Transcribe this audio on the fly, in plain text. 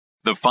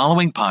The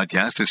following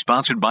podcast is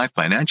sponsored by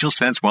Financial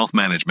Sense Wealth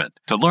Management.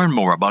 To learn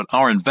more about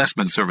our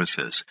investment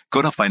services,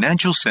 go to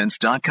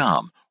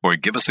financialsense.com or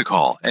give us a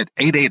call at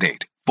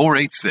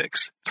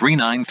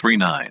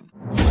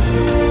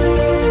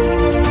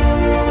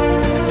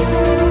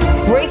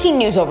 888-486-3939. Breaking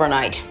news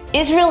overnight.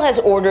 Israel has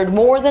ordered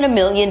more than 1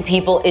 million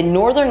people in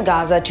northern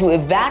Gaza to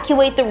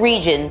evacuate the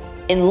region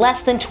in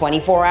less than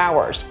 24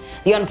 hours.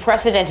 The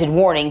unprecedented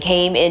warning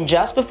came in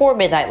just before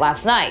midnight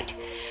last night.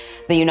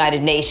 The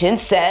United Nations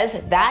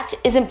says that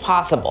is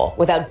impossible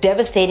without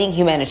devastating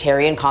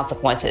humanitarian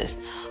consequences.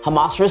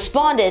 Hamas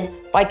responded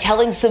by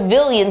telling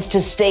civilians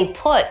to stay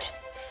put.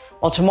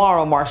 Well,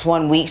 tomorrow marks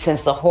 1 week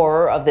since the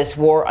horror of this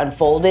war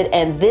unfolded,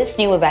 and this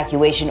new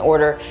evacuation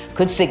order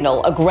could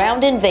signal a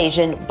ground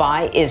invasion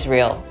by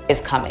Israel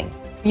is coming.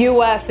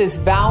 U.S.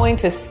 is vowing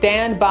to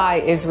stand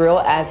by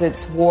Israel as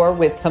its war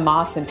with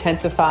Hamas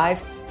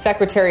intensifies.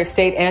 Secretary of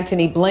State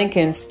Antony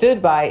Blinken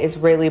stood by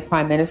Israeli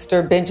Prime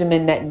Minister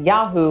Benjamin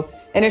Netanyahu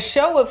in a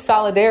show of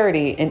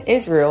solidarity in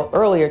Israel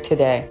earlier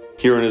today.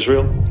 Here in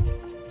Israel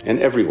and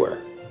everywhere,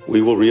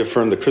 we will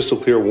reaffirm the crystal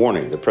clear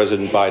warning that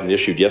President Biden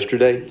issued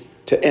yesterday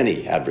to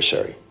any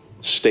adversary,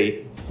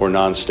 state or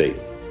non-state,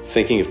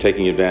 thinking of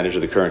taking advantage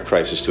of the current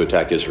crisis to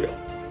attack Israel.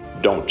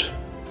 Don't.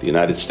 The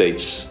United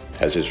States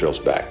has Israel's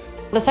back.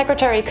 The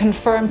secretary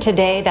confirmed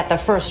today that the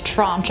first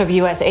tranche of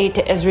U.S. aid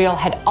to Israel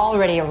had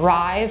already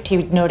arrived. He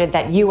noted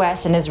that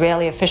U.S. and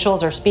Israeli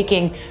officials are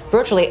speaking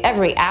virtually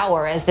every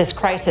hour as this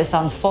crisis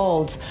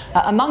unfolds.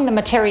 Among the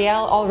materiel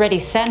already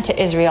sent to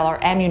Israel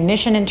are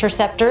ammunition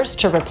interceptors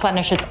to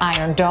replenish its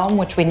Iron Dome,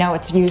 which we know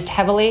it's used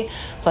heavily,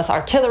 plus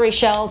artillery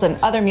shells and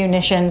other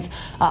munitions.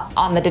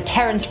 On the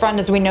deterrence front,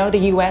 as we know,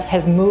 the U.S.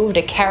 has moved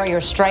a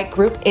carrier strike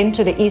group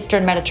into the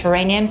eastern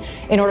Mediterranean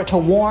in order to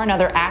warn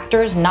other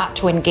actors not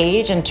to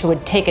engage and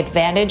to take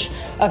advantage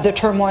of the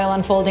turmoil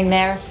unfolding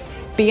there.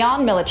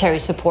 Beyond military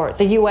support,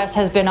 the U.S.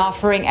 has been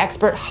offering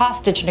expert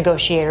hostage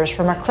negotiators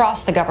from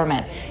across the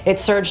government. It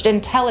surged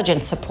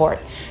intelligence support.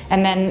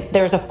 And then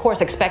there's, of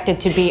course, expected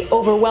to be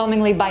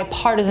overwhelmingly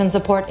bipartisan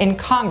support in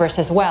Congress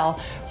as well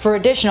for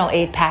additional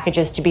aid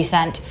packages to be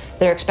sent.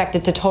 They're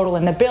expected to total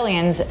in the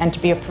billions and to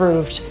be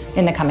approved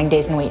in the coming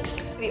days and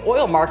weeks. The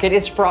oil market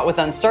is fraught with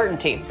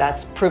uncertainty.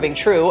 That's proving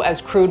true as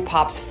crude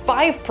pops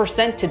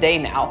 5% today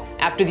now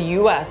after the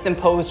U.S.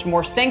 imposed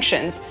more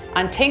sanctions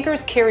on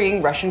tankers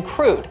carrying Russian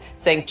crude,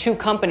 saying 2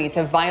 companies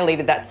have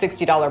violated that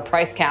 $60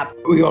 price cap.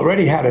 We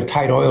already had a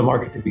tight oil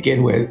market to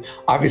begin with.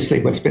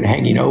 Obviously, what's been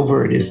hanging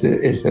over it is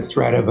the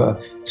threat of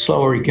a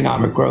slower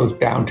economic growth,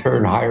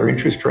 downturn, higher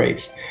interest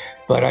rates.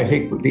 But I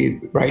think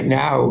right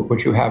now,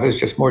 what you have is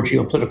just more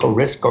geopolitical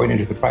risk going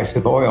into the price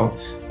of oil,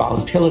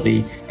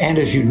 volatility. And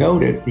as you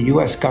noted, the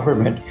U.S.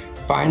 government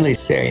finally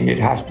saying it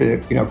has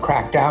to,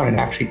 crack down and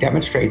actually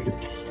demonstrate that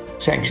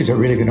sanctions are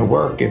really going to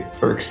work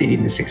for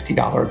exceeding the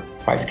 $60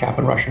 price cap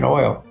on Russian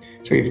oil.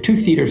 So you have 2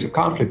 theaters of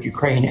conflict,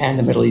 Ukraine and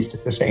the Middle East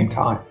at the same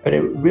time. But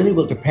it really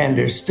will depend.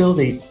 There's still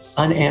the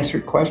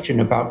unanswered question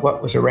about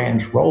what was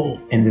Iran's role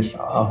in this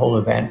whole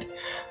event.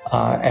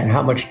 And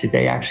how much did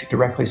they actually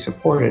directly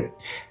support it?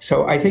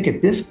 So I think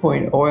at this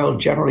point, oil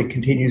generally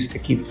continues to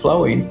keep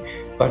flowing,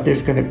 but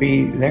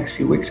the next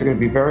few weeks are going to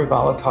be very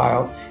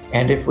volatile.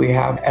 And if we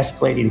have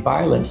escalating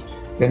violence,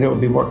 then there will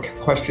be more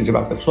questions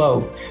about the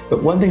flow.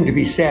 But one thing to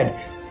be said,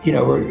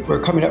 we're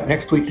coming up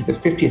next week to the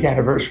 50th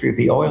anniversary of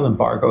the oil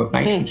embargo of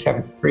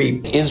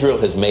 1973. Israel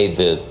has made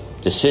the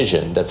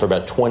decision that for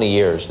about 20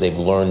 years, they've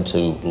learned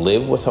to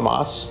live with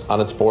Hamas on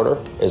its border,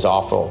 as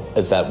awful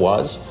as that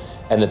was.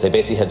 And that they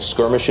basically had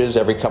skirmishes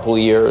every couple of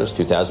years,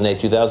 2008,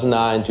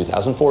 2009,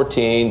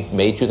 2014,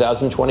 May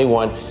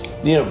 2021.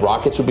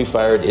 Rockets would be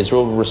fired,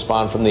 Israel would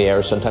respond from the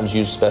air, sometimes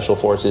use special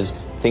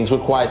forces, things would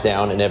quiet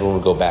down, and everyone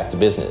would go back to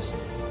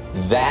business.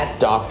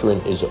 That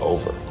doctrine is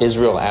over.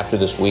 Israel, after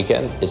this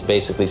weekend, is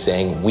basically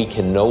saying we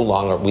can no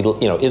longer,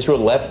 Israel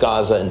left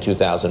Gaza in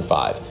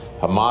 2005.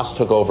 Hamas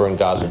took over in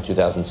Gaza in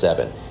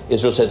 2007.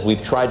 Israel says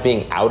we've tried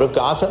being out of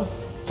Gaza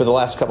for the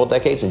last couple of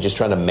decades and just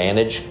trying to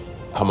manage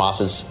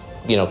Hamas's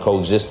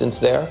coexistence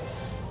there.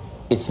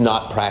 It's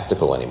not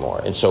practical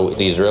anymore. And so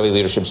the Israeli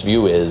leadership's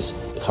view is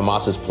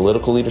Hamas's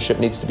political leadership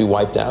needs to be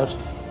wiped out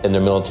and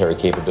their military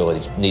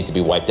capabilities need to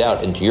be wiped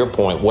out. And to your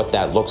point, what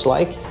that looks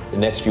like, the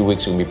next few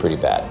weeks are going to be pretty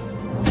bad.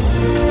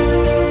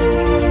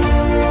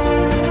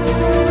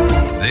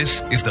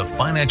 This is the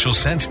Financial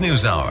Sense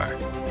News Hour.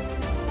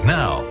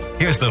 Now,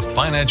 here's the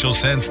Financial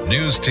Sense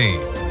News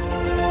team.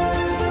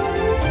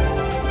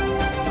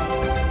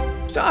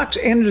 Stocks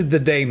ended the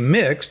day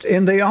mixed,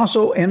 and they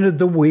also ended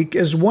the week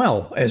as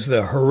well, as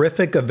the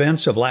horrific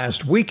events of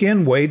last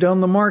weekend weighed on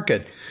the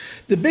market.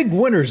 The big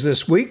winners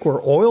this week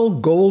were oil,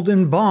 gold,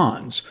 and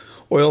bonds.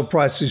 Oil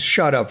prices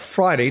shot up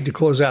Friday to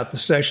close out the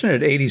session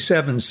at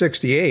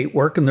 $87.68,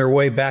 working their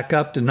way back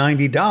up to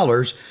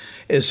 $90.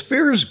 as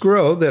fears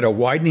grow that a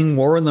widening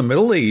war in the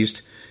Middle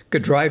East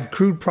could drive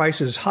crude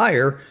prices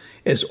higher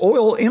as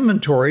oil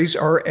inventories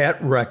are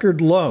at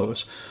record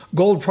lows.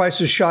 Gold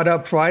prices shot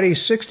up Friday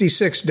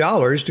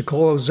 $66 to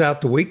close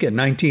out the week at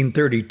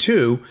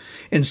 $19.32,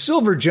 and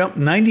silver jumped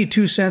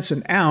 92 cents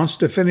an ounce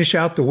to finish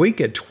out the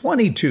week at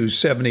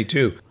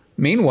 $22.72.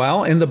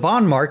 Meanwhile, in the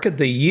bond market,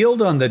 the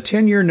yield on the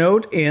 10-year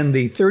note and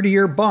the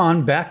 30-year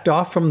bond backed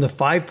off from the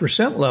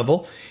 5%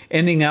 level,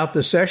 ending out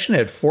the session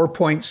at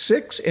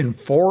 4.6 and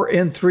 4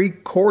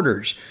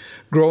 3/4.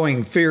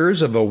 Growing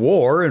fears of a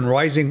war and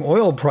rising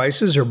oil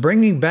prices are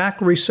bringing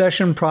back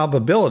recession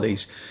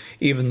probabilities.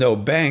 Even though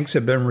banks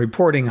have been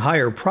reporting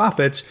higher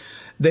profits,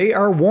 they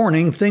are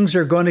warning things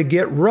are going to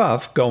get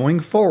rough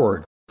going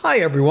forward. Hi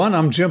everyone,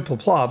 I'm Jim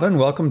Poplava and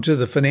welcome to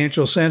the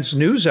Financial Sense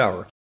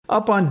Newshour.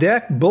 Up on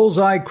deck,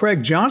 Bullseye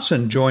Craig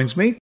Johnson joins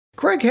me.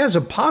 Craig has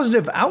a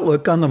positive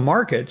outlook on the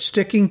market,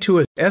 sticking to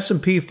his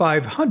S&P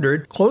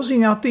 500,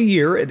 closing out the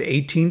year at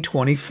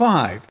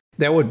 1825.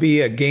 That would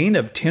be a gain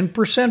of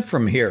 10%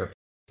 from here.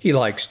 He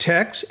likes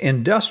techs,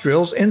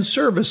 industrials, and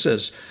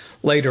services.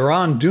 Later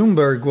on,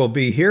 Doomberg will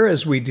be here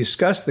as we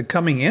discuss the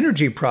coming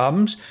energy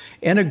problems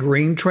and a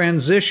green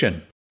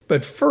transition.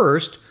 But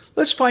first,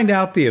 let's find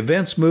out the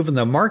events moving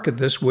the market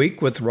this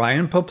week with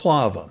Ryan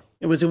Poplava.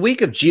 It was a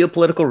week of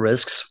geopolitical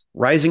risks,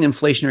 rising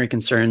inflationary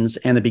concerns,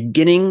 and the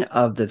beginning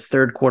of the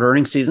third quarter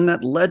earnings season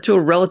that led to a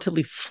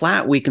relatively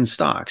flat week in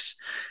stocks.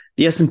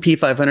 The S&P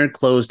 500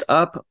 closed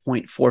up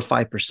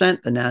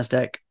 0.45%, the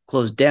Nasdaq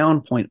closed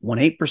down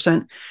 0.18%,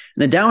 and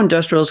the Dow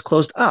Industrials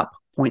closed up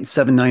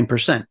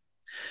 0.79%.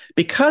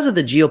 Because of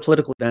the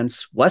geopolitical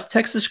events, West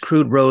Texas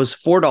crude rose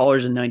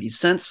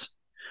 $4.90,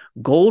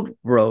 gold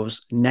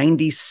rose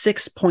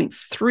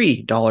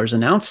 $96.3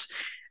 an ounce,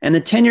 and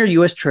the 10-year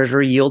U.S.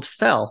 Treasury yield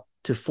fell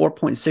to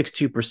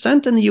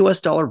 4.62%, and the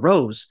U.S. dollar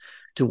rose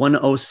to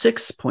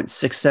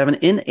 106.67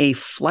 in a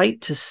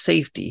flight to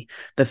safety,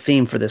 the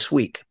theme for this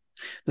week.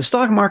 The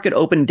stock market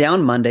opened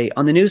down Monday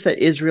on the news that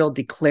Israel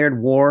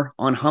declared war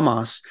on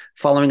Hamas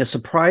following a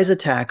surprise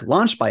attack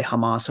launched by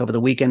Hamas over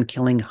the weekend,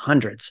 killing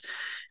hundreds.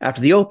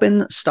 After the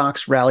open,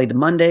 stocks rallied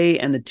Monday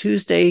and the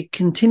Tuesday,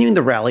 continuing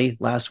the rally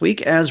last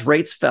week as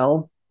rates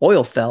fell,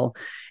 oil fell,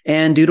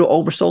 and due to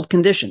oversold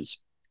conditions.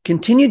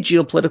 Continued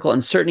geopolitical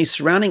uncertainty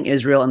surrounding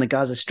Israel and the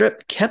Gaza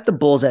Strip kept the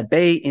bulls at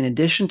bay in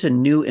addition to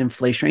new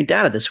inflationary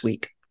data this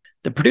week.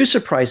 The Producer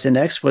Price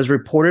Index was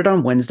reported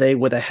on Wednesday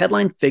with a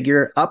headline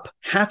figure up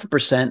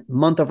 0.5%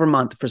 month over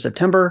month for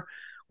September,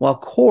 while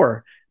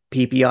core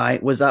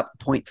PPI was up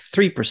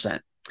 0.3%.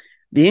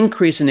 The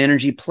increase in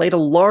energy played a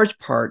large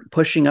part,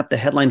 pushing up the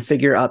headline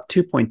figure up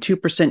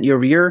 2.2% year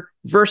over year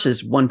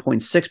versus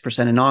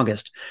 1.6% in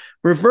August,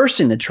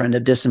 reversing the trend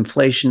of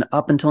disinflation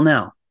up until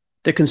now.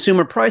 The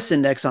Consumer Price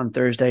Index on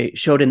Thursday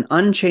showed an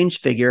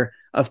unchanged figure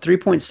of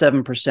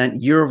 3.7%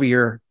 year over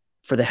year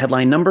for the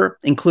headline number,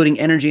 including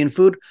energy and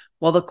food,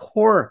 while the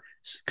core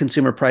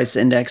Consumer Price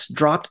Index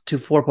dropped to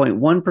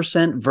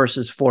 4.1%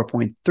 versus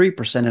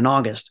 4.3% in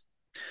August.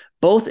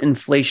 Both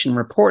inflation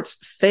reports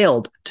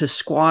failed to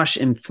squash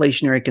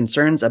inflationary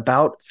concerns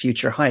about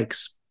future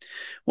hikes.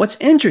 What's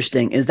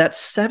interesting is that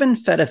 7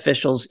 Fed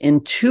officials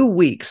in 2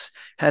 weeks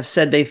have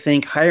said they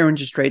think higher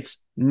interest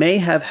rates may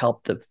have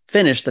helped to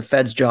finish the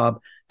Fed's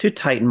job to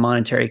tighten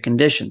monetary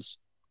conditions.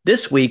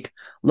 This week,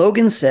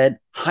 Logan said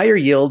higher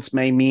yields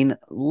may mean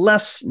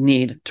less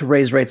need to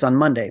raise rates on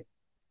Monday.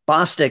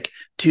 Bostic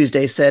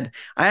Tuesday said,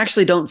 I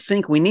actually don't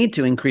think we need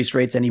to increase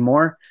rates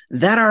anymore,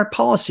 that our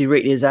policy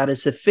rate is at a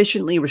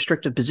sufficiently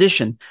restrictive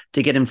position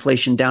to get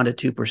inflation down to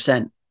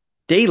 2%.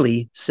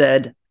 Daly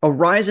said, a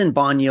rise in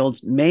bond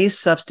yields may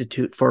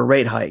substitute for a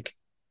rate hike.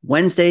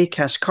 Wednesday,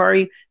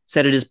 Kashkari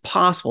said it is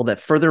possible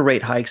that further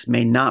rate hikes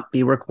may not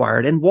be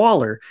required, and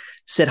Waller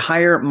said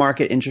higher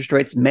market interest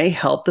rates may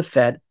help the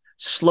Fed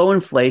slow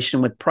inflation,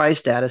 with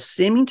price data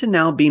seeming to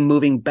now be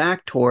moving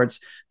back towards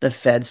the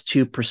Fed's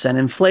 2%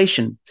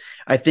 inflation.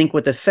 I think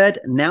with the Fed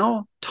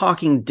now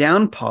talking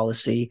down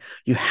policy,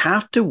 you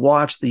have to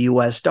watch the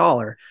US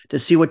dollar to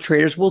see what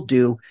traders will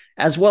do,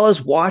 as well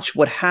as watch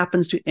what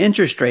happens to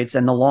interest rates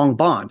and the long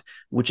bond,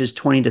 which is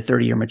 20 to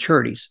 30-year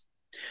maturities.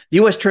 The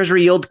U.S.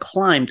 Treasury yield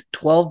climbed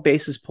 12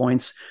 basis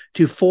points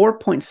to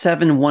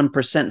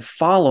 4.71%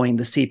 following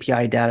the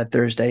CPI data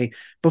Thursday,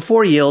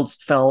 before yields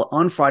fell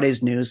on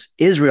Friday's news.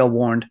 Israel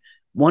warned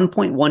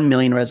 1.1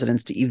 million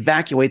residents to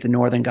evacuate the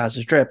northern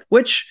Gaza Strip,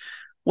 which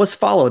was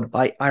followed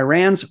by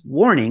Iran's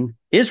warning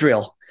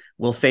Israel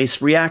will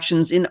face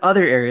reactions in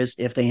other areas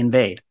if they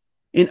invade.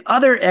 In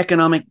other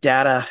economic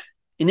data,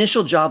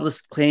 initial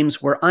jobless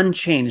claims were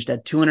unchanged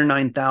at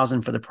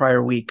 209,000 for the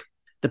prior week.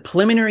 The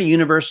preliminary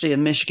University of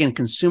Michigan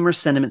Consumer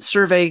Sentiment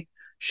Survey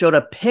showed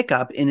a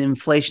pickup in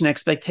inflation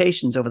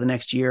expectations over the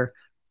next year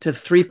to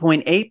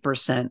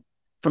 3.8%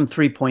 from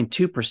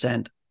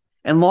 3.2%,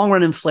 and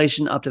long-run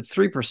inflation up to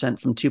 3%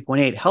 from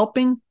 2.8%,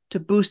 helping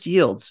to boost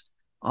yields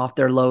off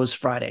their lows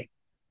Friday.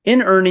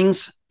 In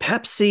earnings,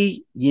 Pepsi,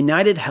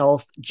 United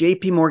Health,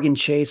 JP Morgan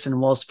Chase, and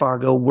Wells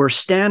Fargo were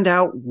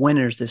standout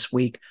winners this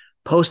week,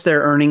 post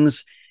their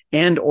earnings,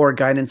 and or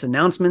guidance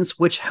announcements,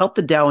 which helped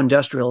the Dow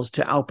Industrials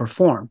to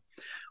outperform.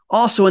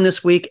 Also in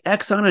this week,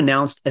 Exxon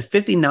announced a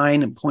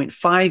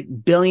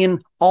 $59.5 billion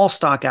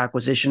all-stock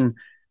acquisition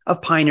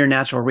of Pioneer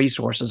Natural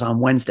Resources on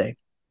Wednesday.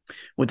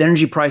 With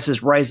energy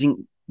prices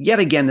rising yet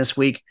again this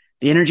week,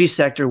 the energy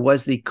sector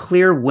was the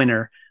clear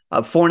winner,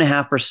 up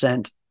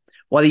 4.5%,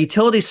 while the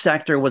utility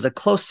sector was a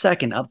close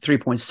second, up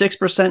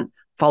 3.6%,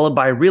 followed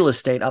by real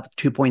estate, up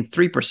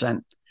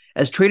 2.3%,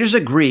 as traders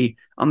agree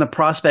on the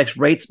prospects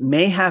rates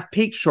may have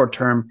peaked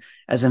short-term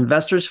as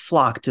investors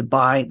flock to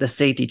buy the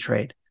safety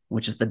trade,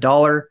 which is the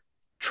dollar,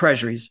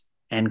 treasuries,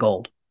 and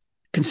gold.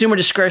 Consumer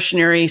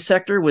discretionary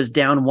sector was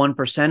down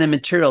 1% and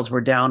materials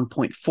were down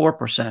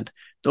 0.4%.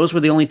 Those were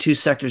the only two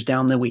sectors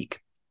down the week.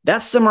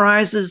 That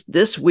summarizes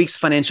this week's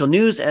financial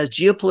news as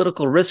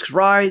geopolitical risks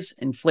rise,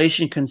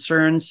 inflation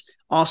concerns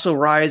also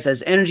rise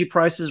as energy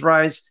prices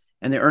rise,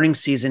 and the earnings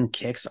season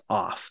kicks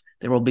off.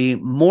 There will be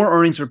more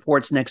earnings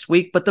reports next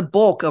week, but the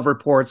bulk of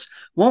reports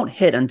won't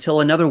hit until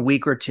another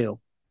week or two.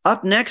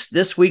 Up next,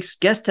 this week's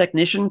guest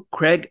technician,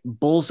 Craig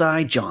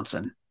Bullseye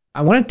Johnson.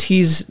 I want to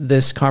tease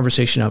this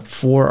conversation up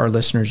for our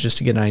listeners just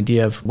to get an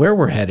idea of where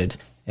we're headed.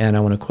 And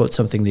I want to quote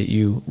something that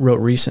you wrote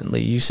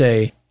recently. You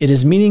say, "It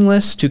is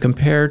meaningless to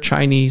compare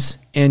Chinese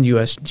and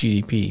U.S.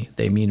 GDP.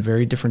 They mean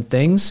very different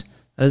things.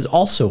 That is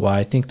also why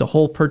I think the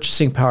whole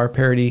purchasing power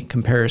parity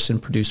comparison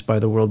produced by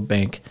the World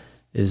Bank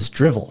is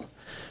drivel."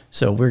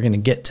 So we're going to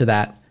get to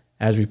that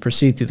as we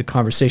proceed through the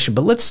conversation.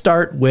 But let's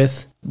start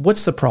with,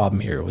 what's the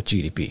problem here with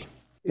GDP?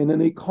 In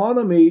an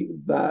economy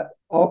that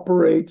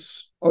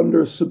operates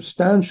under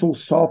substantial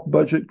soft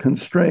budget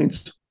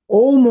constraints,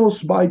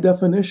 almost by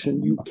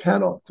definition, you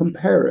cannot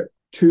compare it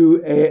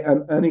to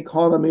an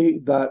economy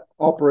that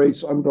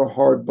operates under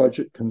hard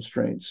budget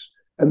constraints.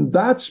 And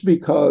that's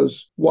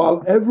because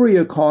while every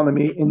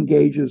economy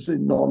engages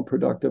in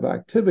non-productive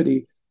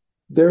activity,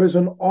 there is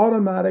an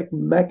automatic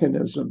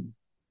mechanism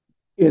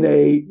in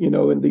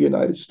the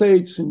United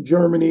States, in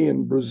Germany,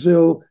 in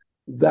Brazil,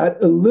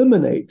 that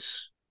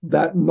eliminates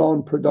that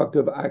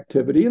non-productive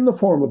activity in the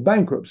form of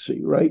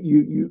bankruptcy, right?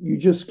 You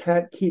just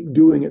can't keep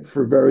doing it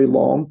for very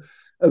long.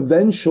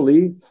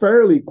 Eventually,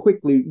 fairly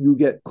quickly, you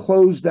get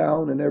closed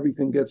down and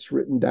everything gets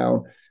written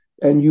down,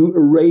 and you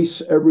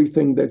erase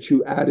everything that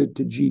you added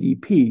to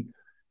GDP.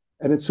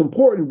 And it's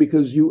important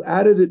because you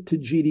added it to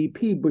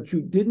GDP, but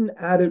you didn't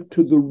add it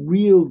to the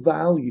real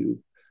value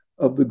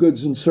of the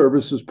goods and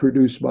services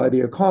produced by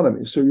the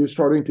economy. So you're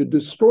starting to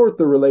distort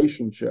the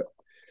relationship.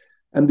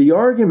 And the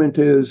argument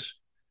is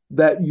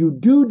that you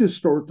do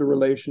distort the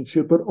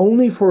relationship, but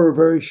only for a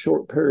very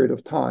short period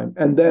of time,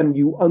 and then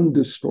you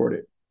undistort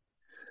it.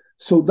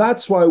 So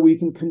that's why we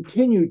can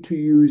continue to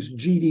use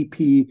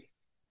GDP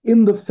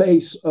in the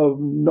face of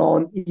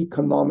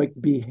non-economic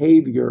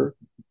behavior,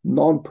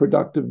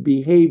 non-productive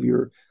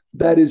behavior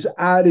that is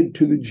added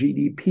to the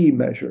GDP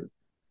measure.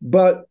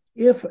 But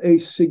if a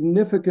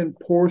significant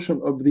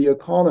portion of the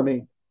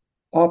economy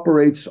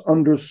operates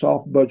under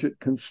soft budget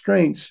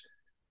constraints,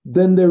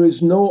 then there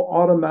is no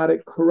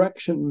automatic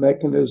correction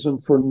mechanism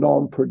for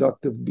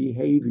non-productive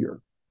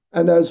behavior.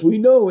 And as we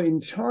know,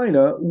 in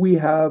China, we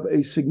have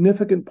a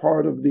significant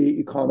part of the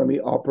economy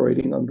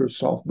operating under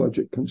soft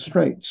budget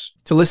constraints.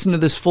 To listen to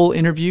this full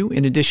interview,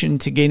 in addition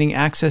to gaining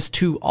access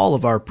to all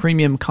of our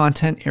premium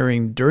content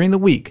airing during the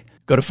week,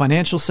 go to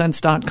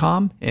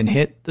financialsense.com and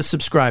hit the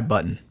subscribe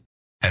button.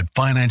 At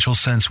Financial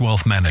Sense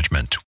Wealth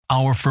Management,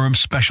 our firm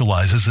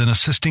specializes in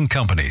assisting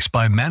companies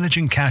by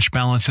managing cash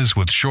balances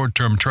with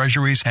short-term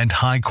treasuries and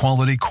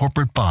high-quality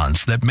corporate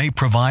bonds that may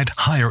provide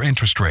higher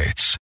interest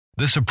rates.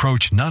 This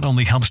approach not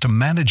only helps to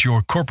manage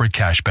your corporate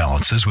cash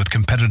balances with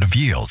competitive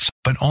yields,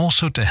 but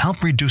also to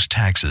help reduce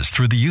taxes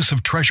through the use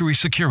of treasury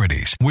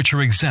securities, which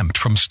are exempt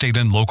from state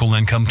and local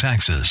income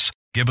taxes.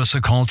 Give us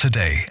a call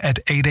today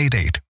at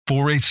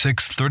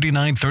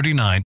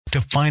 888-486-3939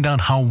 to find out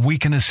how we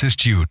can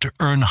assist you to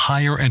earn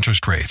higher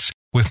interest rates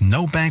with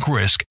no bank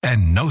risk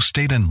and no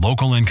state and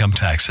local income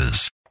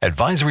taxes.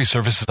 Advisory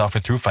services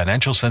offered through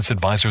Financial Sense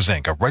Advisors,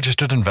 Inc., a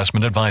registered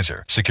investment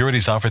advisor.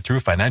 Securities offered through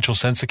Financial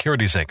Sense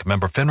Securities, Inc.,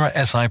 member FINRA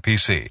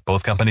SIPC.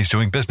 Both companies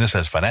doing business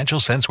as Financial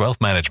Sense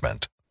Wealth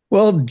Management.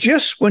 Well,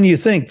 just when you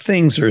think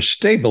things are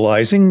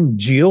stabilizing,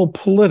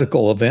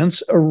 geopolitical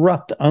events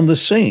erupt on the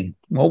scene.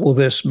 What will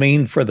this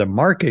mean for the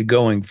market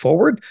going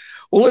forward?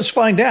 Well, let's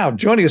find out.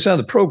 Joining us on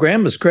the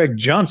program is Craig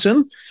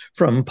Johnson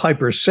from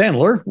Piper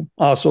Sandler,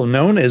 also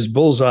known as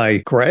Bullseye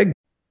Craig.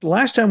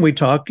 Last time we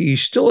talked, you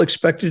still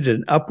expected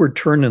an upward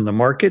turn in the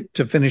market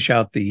to finish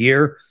out the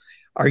year.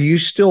 Are you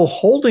still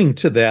holding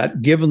to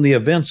that given the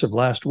events of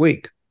last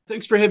week?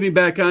 Thanks for having me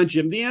back on,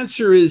 Jim. The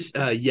answer is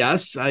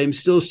yes. I am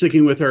still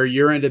sticking with our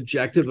year-end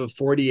objective of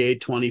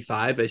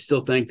 48.25. I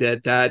still think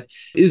that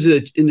is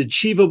an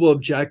achievable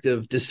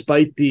objective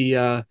despite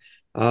the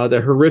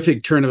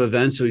horrific turn of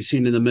events we've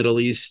seen in the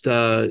Middle East,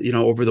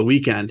 over the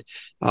weekend.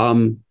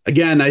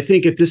 Again, I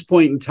think at this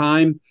point in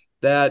time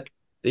that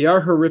they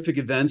are horrific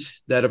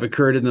events that have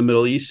occurred in the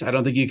Middle East. I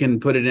don't think you can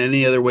put it in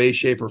any other way,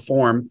 shape, or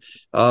form.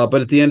 But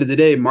at the end of the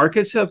day,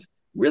 markets have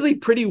really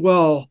pretty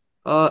well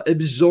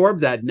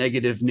absorb that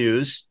negative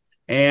news.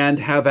 and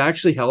have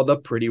actually held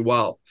up pretty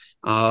well.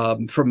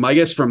 From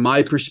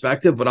my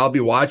perspective, what I'll be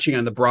watching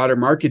on the broader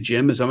market,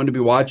 Jim, is I'm going to be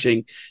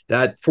watching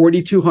that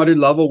 4,200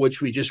 level,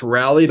 which we just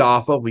rallied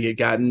off of. We had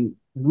gotten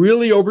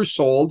really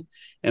oversold,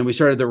 and we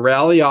started to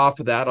rally off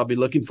of that. I'll be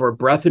looking for a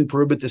breadth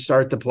improvement to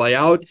start to play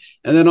out.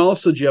 And then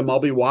also, Jim, I'll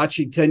be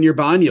watching 10-year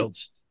bond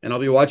yields, and I'll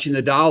be watching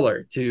the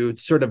dollar to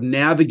sort of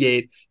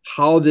navigate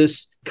how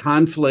this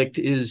conflict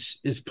is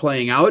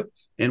playing out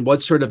and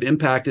what sort of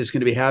impact is going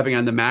to be having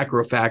on the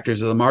macro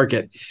factors of the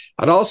market.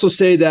 I'd also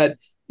say that,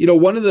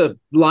 one of the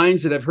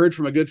lines that I've heard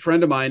from a good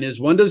friend of mine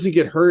is one doesn't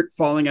get hurt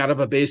falling out of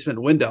a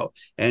basement window.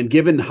 And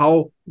given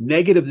how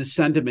negative the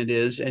sentiment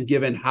is, and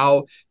given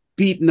how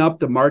beaten up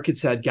the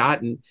markets had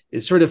gotten, it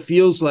sort of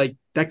feels like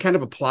that kind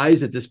of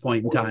applies at this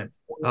point in time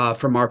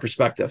from our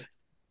perspective.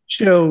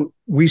 So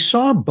we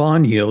saw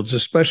bond yields,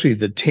 especially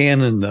the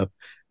 10 and the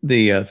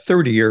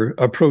 30-year,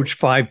 approach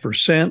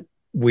 5%.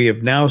 We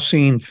have now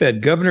seen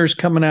Fed governors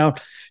coming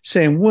out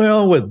saying,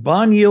 well, with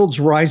bond yields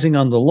rising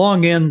on the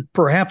long end,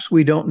 perhaps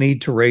we don't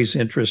need to raise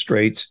interest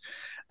rates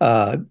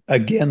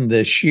again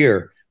this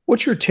year.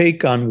 What's your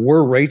take on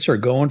where rates are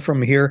going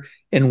from here?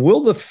 And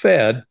will the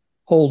Fed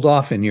hold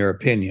off, in your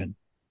opinion?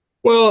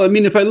 Well, I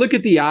mean, if I look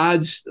at the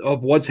odds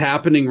of what's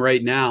happening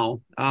right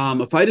now,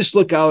 if I just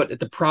look out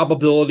at the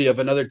probability of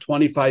another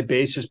 25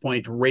 basis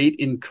point rate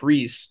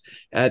increase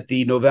at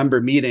the November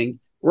meeting,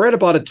 we're at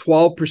about a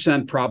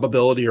 12%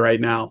 probability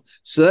right now.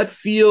 So that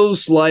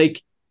feels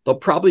like they'll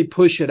probably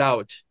push it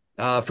out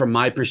from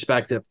my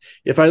perspective.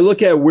 If I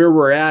look at where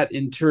we're at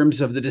in terms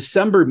of the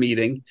December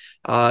meeting,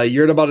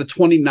 you're at about a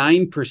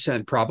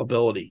 29%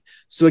 probability.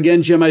 So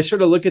again, Jim, I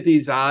sort of look at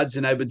these odds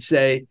and I would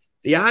say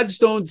the odds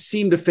don't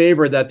seem to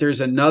favor that there's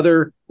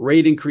another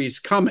rate increase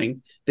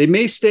coming. They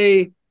may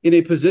stay in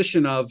a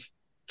position of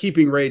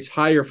keeping rates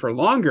higher for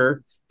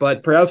longer,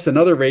 but perhaps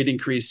another rate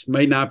increase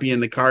might not be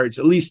in the cards.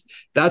 At least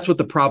that's what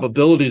the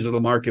probabilities of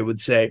the market would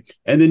say.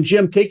 And then,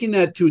 Jim, taking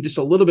that to just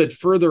a little bit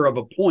further of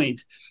a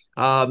point,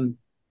 from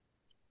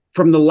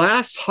the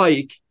last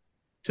hike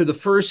to the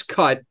first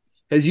cut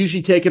has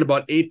usually taken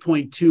about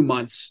 8.2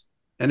 months.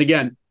 And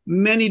again,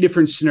 many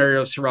different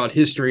scenarios throughout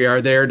history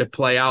are there to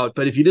play out.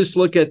 But if you just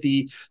look at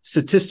the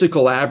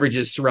statistical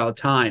averages throughout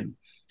time,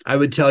 I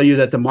would tell you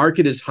that the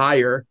market is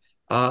higher,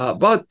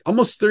 about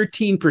almost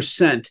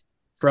 13%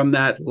 from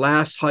that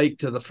last hike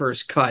to the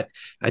first cut.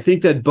 I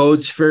think that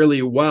bodes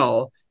fairly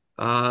well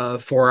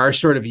for our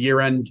sort of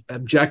year-end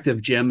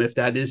objective, Jim, if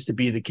that is to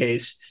be the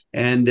case.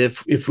 And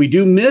if we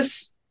do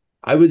miss,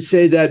 I would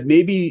say that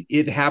maybe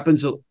it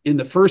happens in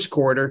the first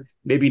quarter,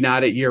 maybe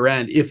not at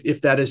year-end,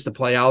 if that is to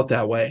play out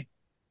that way.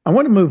 I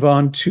want to move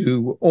on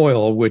to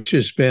oil, which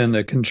has been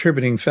a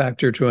contributing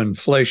factor to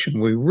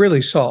inflation. We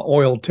really saw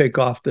oil take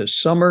off this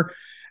summer.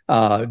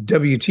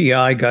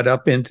 WTI got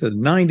up into the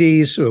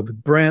 90s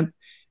with Brent.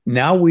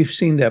 Now we've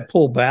seen that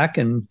pull back,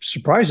 and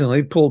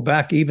surprisingly pulled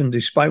back even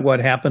despite what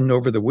happened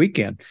over the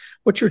weekend.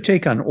 What's your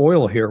take on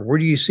oil here? Where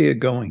do you see it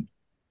going?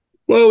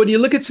 Well, when you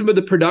look at some of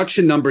the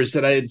production numbers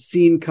that I had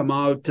seen come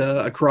out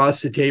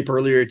across the tape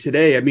earlier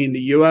today, I mean, the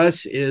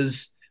U.S.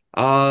 is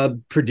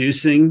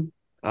producing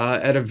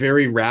at a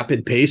very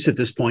rapid pace at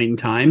this point in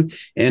time.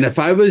 And if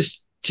I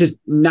was to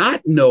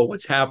not know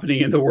what's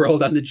happening in the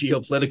world on the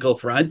geopolitical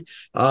front,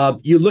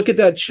 you look at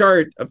that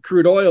chart of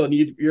crude oil and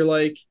you're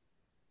like,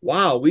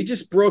 wow, we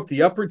just broke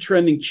the upward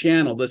trending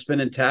channel that's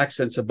been intact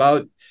since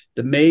about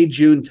the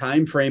May-June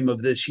timeframe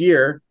of this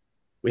year.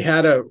 We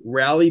had a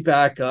rally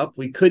back up.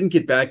 We couldn't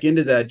get back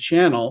into that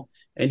channel.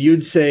 And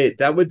you'd say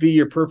that would be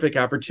your perfect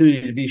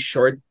opportunity to be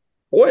short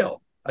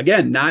oil.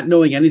 Again, not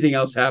knowing anything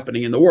else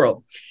happening in the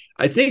world.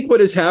 I think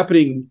what is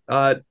happening,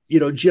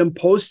 Jim,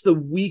 post the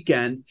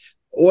weekend,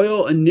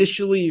 oil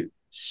initially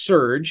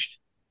surged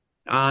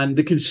on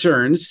the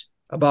concerns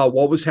about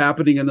what was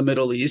happening in the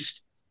Middle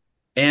East.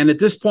 And at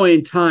this point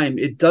in time,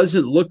 it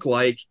doesn't look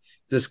like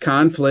this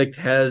conflict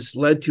has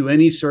led to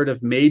any sort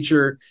of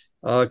major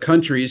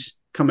countries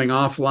coming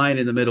offline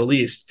in the Middle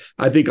East.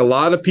 I think a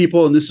lot of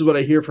people, and this is what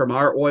I hear from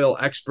our oil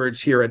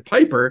experts here at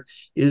Piper,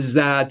 is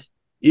that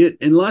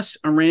unless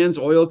Iran's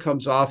oil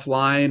comes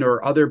offline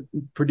or other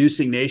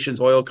producing nations'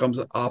 oil comes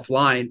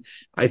offline,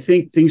 I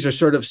think things are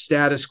sort of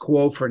status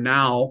quo for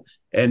now.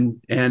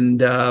 And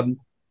the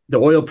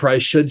oil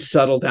price should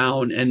settle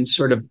down and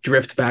sort of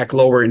drift back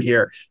lower in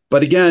here.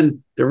 But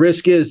again, the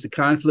risk is the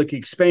conflict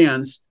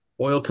expands,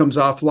 oil comes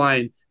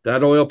offline,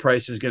 that oil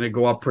price is going to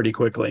go up pretty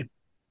quickly.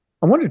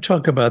 I want to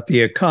talk about the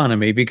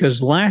economy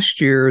because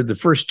last year, the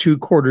first 2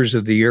 quarters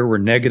of the year were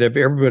negative.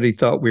 Everybody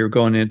thought we were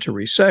going into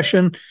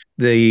recession.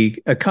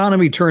 The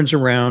economy turns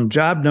around,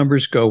 job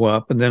numbers go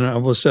up, and then all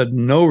of a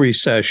sudden, no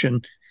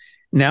recession.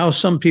 Now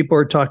some people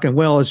are talking,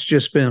 well, it's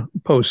just been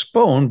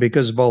postponed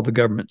because of all the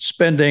government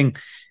spending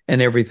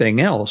and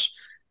everything else.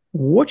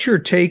 What's your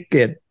take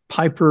at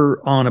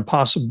Piper on a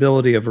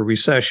possibility of a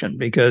recession?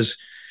 Because,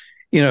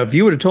 if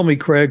you would have told me,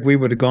 Craig, we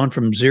would have gone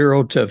from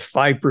 0 to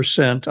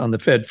 5% on the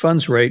Fed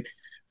funds rate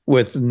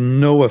with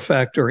no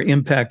effect or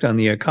impact on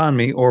the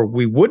economy, or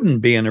we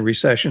wouldn't be in a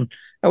recession,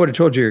 I would have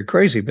told you you're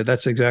crazy, but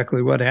that's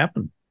exactly what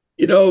happened.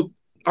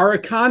 Our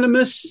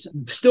economists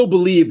still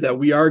believe that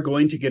we are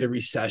going to get a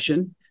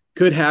recession.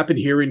 Could happen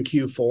here in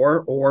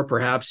Q4 or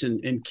perhaps in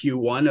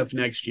Q1 of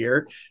next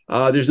year.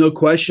 There's no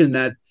question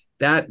that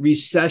that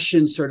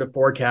recession sort of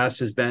forecast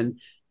has been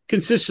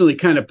consistently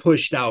kind of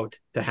pushed out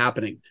to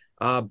happening.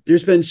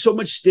 There's been so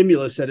much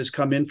stimulus that has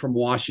come in from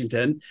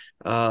Washington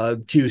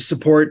to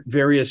support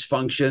various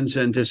functions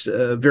and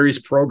to various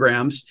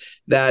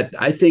programs that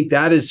I think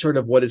that is sort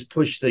of what has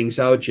pushed things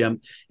out, Jim.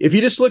 If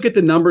you just look at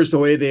the numbers the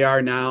way they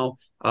are now,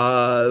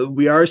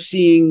 we are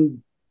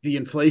seeing the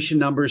inflation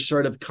numbers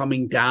sort of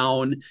coming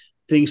down.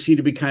 Things seem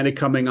to be kind of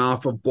coming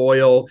off of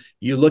boil.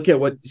 You look at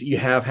what you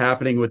have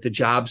happening with the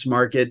jobs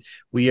market.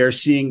 We are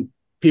seeing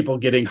people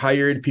getting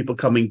hired, people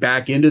coming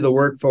back into the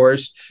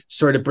workforce,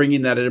 sort of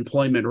bringing that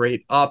employment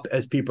rate up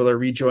as people are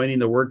rejoining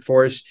the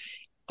workforce.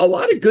 A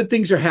lot of good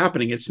things are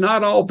happening. It's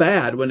not all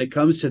bad when it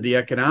comes to the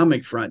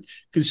economic front.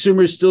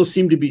 Consumers still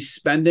seem to be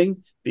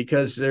spending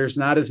because there's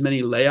not as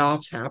many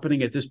layoffs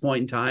happening at this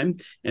point in time.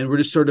 And we're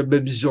just sort of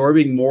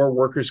absorbing more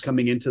workers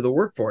coming into the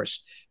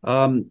workforce.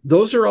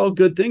 Those are all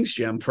good things,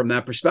 Jim, from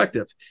that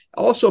perspective.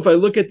 Also, if I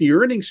look at the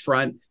earnings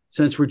front,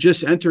 since we're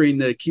just entering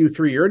the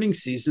Q3 earnings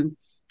season,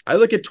 I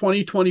look at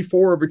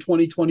 2024 over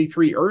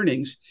 2023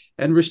 earnings,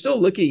 and we're still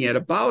looking at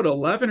about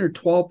 11 or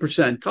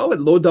 12%, call it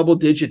low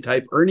double-digit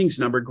type earnings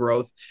number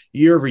growth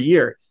year over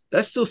year.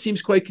 That still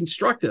seems quite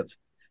constructive.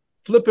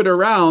 Flip it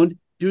around,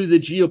 due to the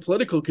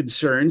geopolitical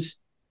concerns,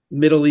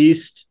 Middle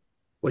East,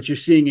 what you're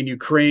seeing in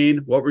Ukraine,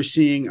 what we're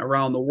seeing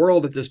around the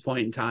world at this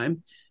point in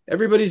time,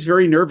 everybody's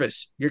very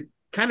nervous. You're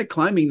kind of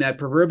climbing that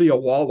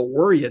proverbial wall of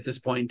worry at this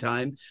point in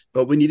time.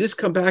 But when you just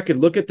come back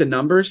and look at the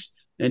numbers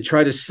and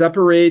try to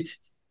separate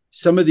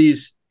some of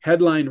these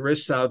headline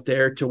risks out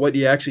there to what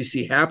you actually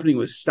see happening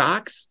with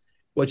stocks,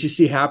 what you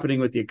see happening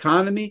with the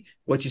economy,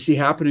 what you see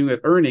happening with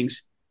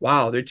earnings,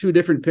 wow, they're two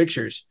different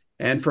pictures.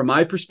 And from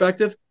my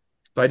perspective,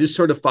 if I just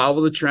sort of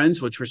follow the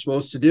trends, which we're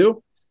supposed to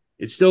do,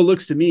 it still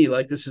looks to me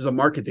like this is a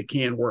market that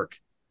can work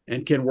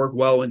and can work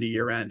well into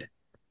year end.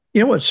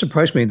 You know what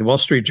surprised me? The Wall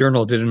Street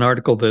Journal did an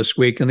article this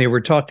week, and they were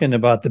talking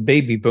about the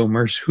baby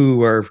boomers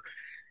who are,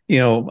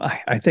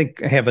 I think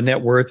have a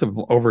net worth of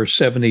over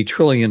 $70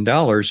 trillion.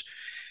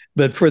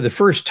 But for the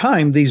first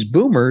time, these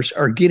boomers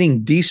are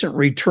getting decent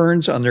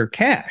returns on their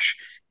cash.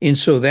 And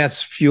so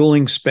that's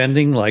fueling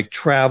spending like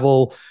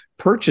travel,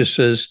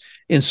 purchases.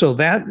 And so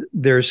that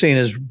they're saying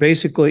is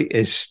basically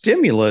a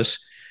stimulus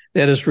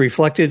that is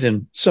reflected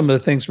in some of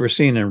the things we're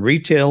seeing in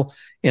retail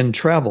and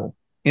travel.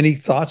 Any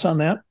thoughts on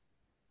that?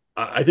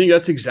 I think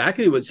that's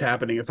exactly what's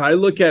happening. If I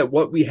look at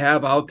what we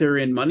have out there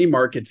in money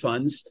market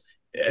funds,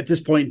 at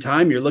this point in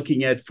time, you're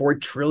looking at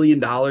 $4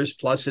 trillion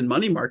plus in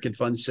money market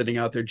funds sitting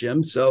out there,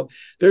 Jim. So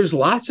there's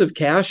lots of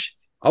cash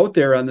out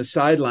there on the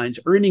sidelines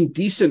earning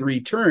decent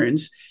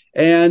returns.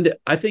 And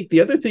I think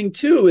the other thing,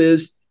 too,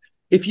 is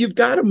if you've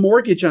got a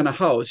mortgage on a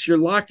house, you're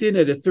locked in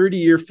at a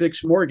 30-year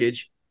fixed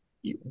mortgage.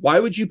 Why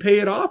would you pay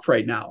it off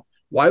right now?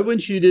 Why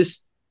wouldn't you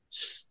just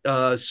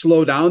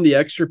slow down the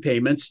extra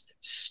payments,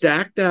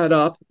 stack that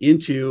up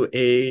into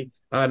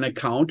an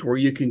account where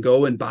you can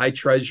go and buy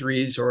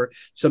treasuries or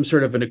some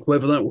sort of an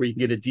equivalent where you can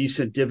get a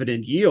decent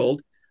dividend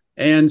yield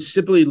and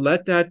simply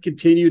let that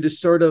continue to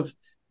sort of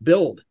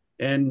build?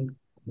 And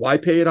why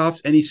pay it off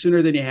any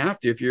sooner than you have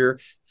to if you're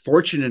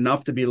fortunate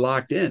enough to be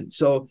locked in?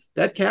 So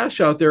that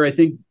cash out there, I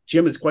think,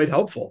 Jim, is quite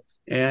helpful.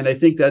 And I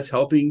think that's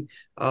helping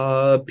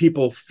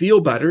people feel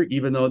better,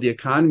 even though the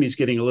economy is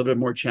getting a little bit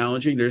more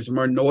challenging. There's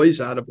more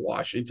noise out of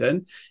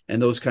Washington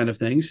and those kind of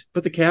things,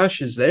 but the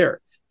cash is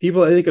there.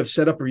 People, I think, have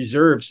set up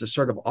reserves to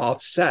sort of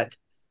offset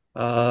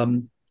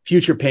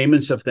future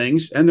payments of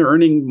things, and they're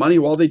earning money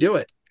while they do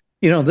it.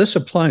 This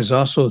applies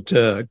also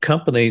to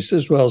companies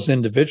as well as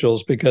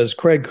individuals because,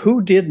 Craig,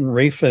 who didn't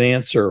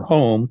refinance their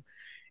home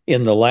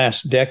in the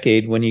last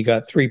decade when you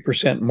got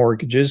 3%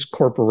 mortgages?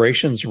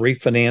 Corporations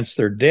refinance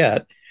their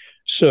debt.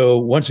 So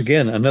once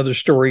again, another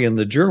story in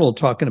the Journal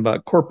talking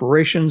about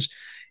corporations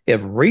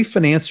have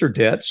refinanced their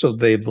debt, so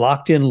they've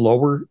locked in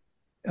lower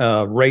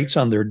rates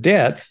on their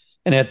debt.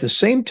 And at the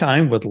same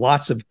time, with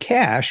lots of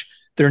cash,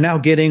 they're now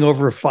getting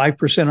over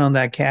 5% on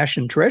that cash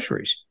in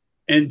treasuries.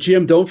 And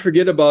Jim, don't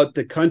forget about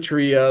the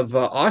country of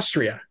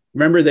Austria.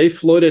 Remember, they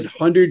floated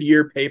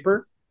 100-year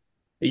paper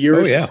a year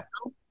or so ago?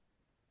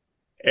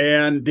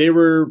 And they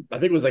were, I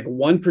think it was like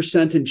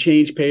 1% in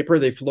change paper.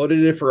 They floated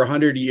it for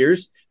 100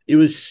 years. It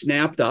was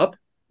snapped up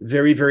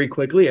very, very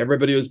quickly.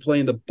 Everybody was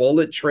playing the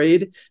bullet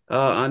trade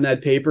on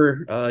that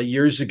paper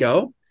years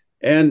ago.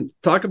 And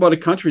talk about a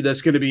country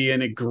that's going to be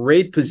in a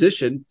great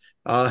position,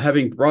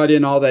 having brought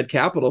in all that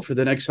capital for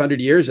the next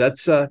 100 years.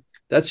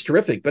 That's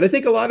terrific. But I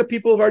think a lot of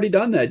people have already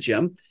done that,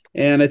 Jim.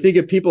 And I think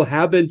if people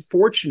have been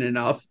fortunate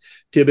enough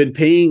to have been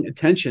paying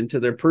attention to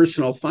their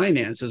personal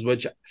finances,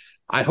 which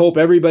I hope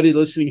everybody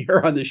listening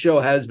here on the show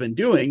has been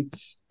doing,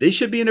 they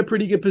should be in a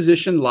pretty good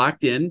position,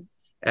 locked in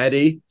at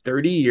a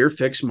 30-year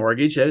fixed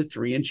mortgage at a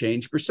 3% and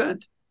change.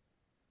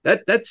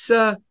 That's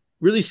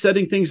really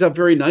setting things up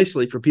very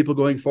nicely for people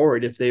going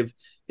forward if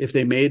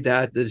they made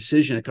that the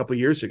decision a couple of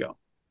years ago.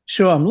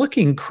 So I'm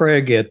looking,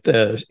 Craig, at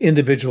the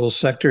individual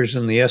sectors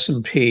in the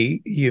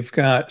S&P. You've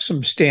got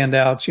some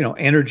standouts.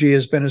 Energy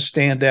has been a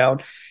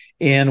standout.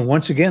 And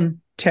once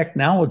again,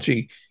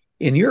 technology.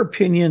 In your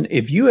opinion,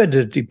 if you had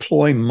to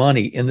deploy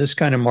money in this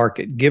kind of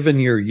market, given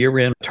your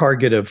year-end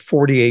target of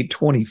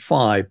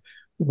 48.25,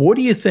 what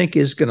do you think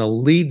is going to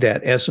lead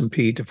that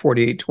S&P to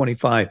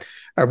 48.25?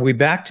 Are we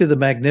back to the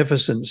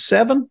Magnificent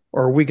Seven,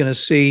 or are we going to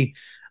see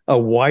a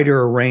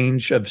wider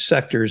range of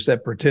sectors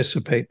that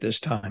participate this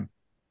time?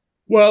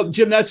 Well,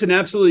 Jim, that's an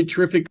absolutely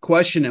terrific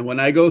question. And when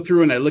I go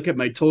through and I look at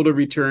my total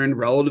return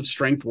relative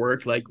strength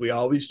work, like we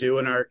always do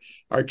in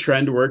our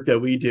trend work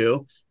that we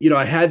do,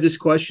 I had this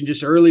question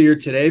just earlier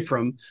today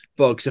from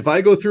folks. If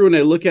I go through and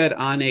I look at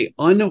on a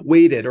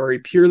unweighted or a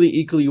purely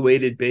equally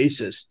weighted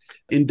basis,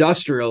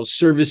 industrials,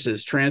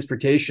 services,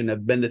 transportation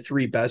have been the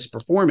three best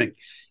performing.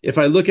 If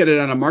I look at it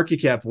on a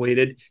market cap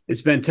weighted,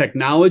 it's been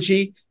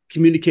technology,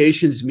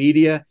 communications,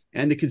 media,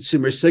 and the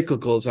consumer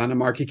cyclicals on a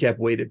market cap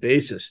weighted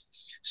basis.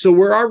 So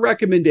where our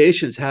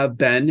recommendations have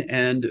been,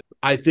 and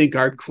I think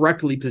are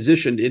correctly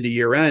positioned into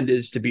year end,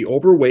 is to be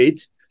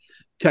overweight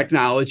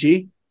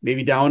technology,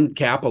 maybe down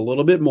cap a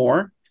little bit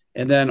more,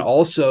 and then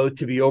also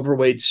to be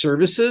overweight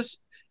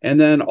services, and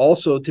then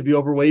also to be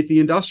overweight the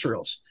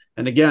industrials.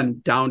 And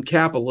again, down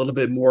cap a little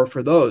bit more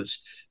for those.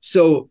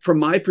 So from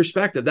my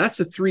perspective, that's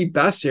the three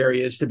best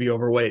areas to be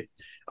overweight.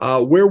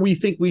 Where we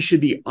think we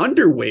should be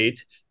underweight,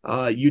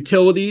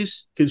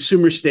 utilities,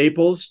 consumer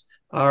staples,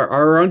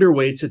 are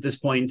underweights at this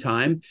point in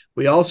time.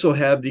 We also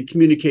have the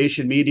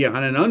communication media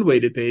on an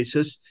unweighted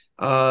basis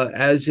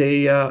as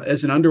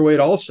an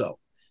underweight also.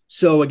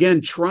 So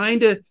again,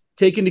 trying to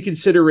take into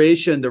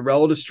consideration the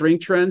relative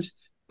strength trends,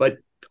 but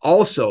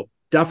also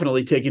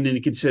definitely taking into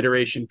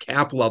consideration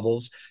cap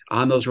levels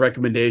on those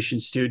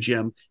recommendations too,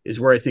 Jim, is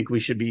where I think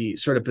we should be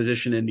sort of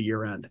positioned into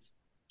year end.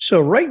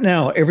 So right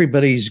now,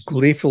 everybody's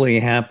gleefully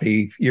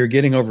happy you're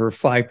getting over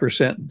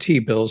 5% in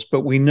T-bills,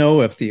 but we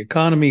know if the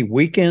economy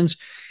weakens,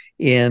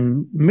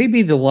 and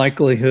maybe the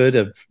likelihood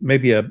of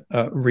maybe a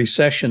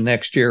recession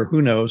next year,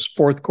 who knows,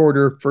 fourth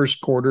quarter,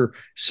 first quarter,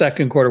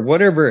 second quarter,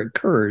 whatever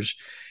occurs,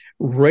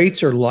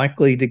 rates are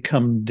likely to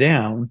come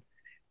down.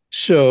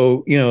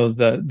 So,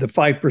 the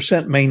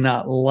 5% may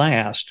not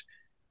last.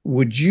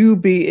 Would you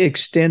be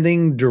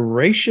extending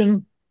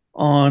duration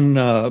on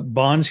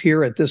bonds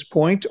here at this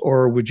point,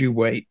 or would you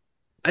wait?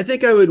 I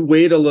think I would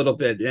wait a little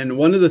bit. And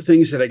one of the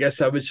things that I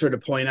guess I would sort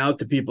of point out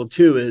to people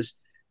too is,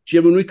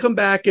 Jim, when we come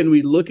back and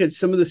we look at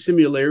some of the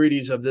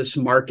similarities of this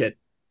market,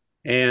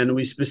 and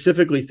we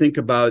specifically think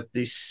about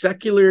the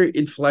secular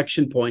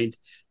inflection point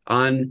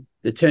on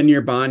the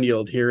 10-year bond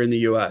yield here in the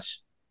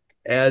U.S.,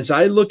 as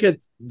I look at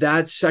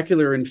that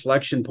secular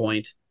inflection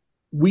point,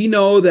 we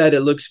know that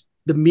it looks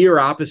the mere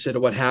opposite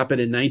of what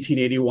happened in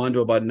 1981 to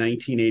about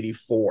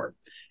 1984.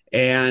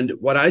 And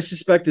what I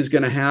suspect is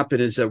going to happen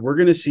is that we're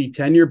going to see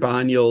 10-year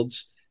bond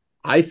yields,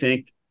 I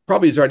think,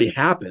 probably has already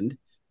happened.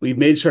 We've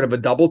made sort of a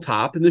double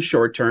top in the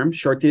short term,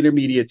 short to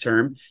intermediate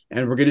term,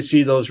 and we're going to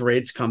see those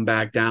rates come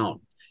back down.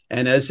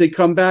 And as they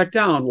come back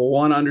down, we'll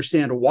want to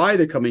understand why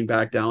they're coming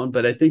back down,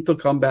 but I think they'll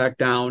come back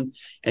down,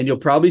 and you'll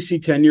probably see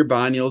 10-year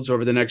bond yields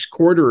over the next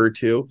quarter or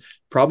two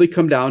probably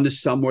come down to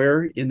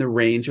somewhere in the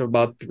range of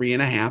about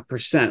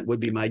 3.5%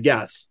 would be my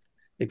guess.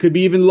 It could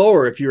be even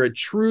lower. If you're a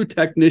true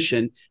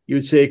technician, you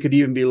would say it could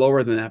even be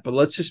lower than that. But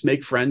let's just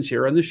make friends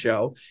here on the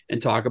show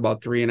and talk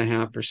about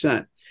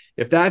 3.5%.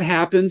 If that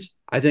happens,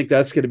 I think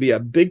that's going to be a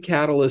big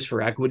catalyst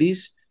for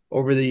equities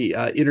over the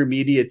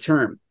intermediate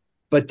term.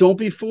 But don't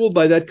be fooled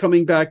by that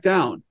coming back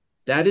down.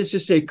 That is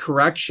just a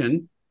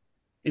correction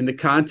in the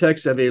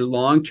context of a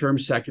long-term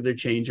secular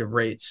change of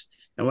rates.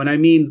 And when I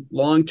mean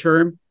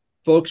long-term,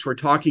 folks, we're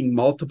talking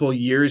multiple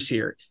years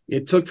here.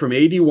 It took from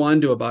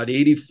 81 to about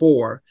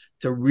 84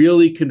 to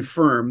really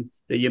confirm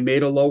that you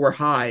made a lower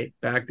high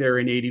back there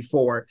in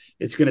 84.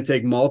 It's going to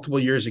take multiple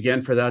years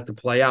again for that to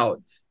play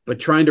out. But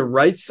trying to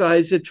right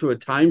size it to a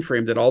time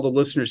frame that all the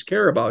listeners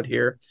care about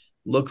here,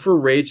 look for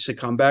rates to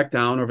come back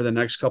down over the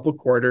next couple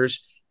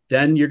quarters.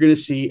 Then you're going to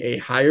see a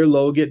higher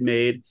low get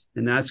made,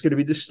 and that's going to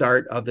be the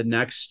start of the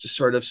next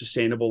sort of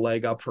sustainable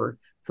leg up for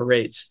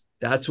rates.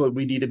 That's what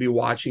we need to be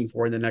watching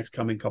for in the next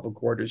coming couple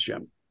quarters,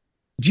 Jim.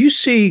 Do you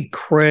see,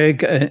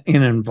 Craig, an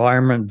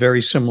environment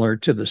very similar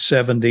to the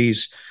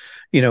 70s?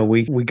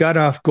 We got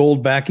off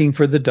gold backing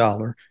for the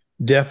dollar.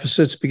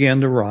 Deficits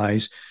began to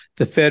rise.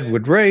 The Fed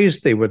would raise,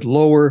 they would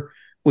lower.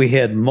 We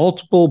had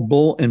multiple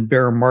bull and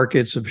bear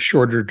markets of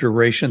shorter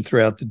duration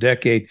throughout the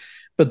decade,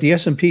 but the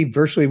S&P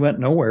virtually went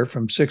nowhere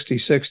from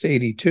 66 to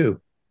 82.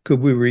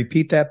 Could we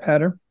repeat that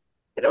pattern?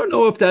 I don't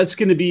know if that's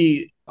going to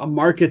be a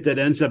market that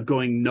ends up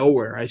going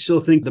nowhere. I still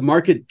think the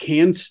market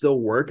can still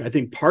work. I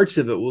think parts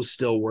of it will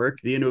still work.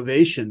 The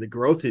innovation, the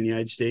growth in the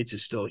United States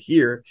is still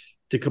here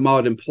to come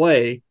out and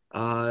play,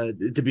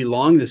 to be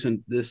long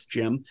this,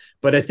 Jim.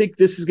 But I think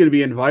this is going to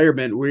be an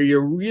environment where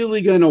you're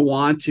really going to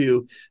want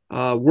to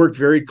work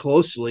very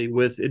closely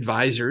with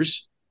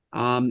advisors.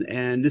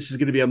 And this is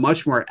going to be a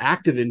much more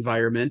active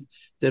environment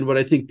than what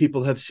I think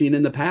people have seen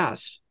in the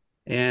past.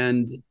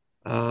 And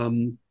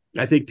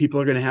I think people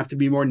are going to have to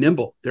be more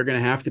nimble. They're going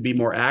to have to be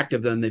more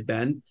active than they've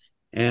been.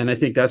 And I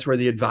think that's where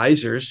the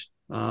advisors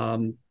are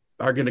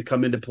going to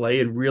come into play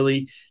and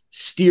really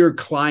steer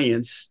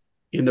clients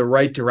in the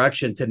right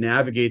direction to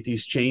navigate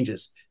these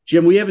changes.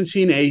 Jim, we haven't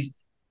seen a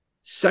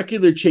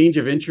secular change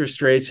of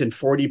interest rates in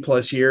 40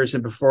 plus years.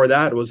 And before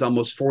that, it was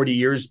almost 40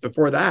 years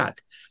before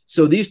that.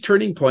 So these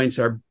turning points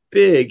are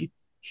big,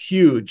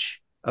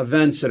 huge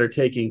events that are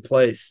taking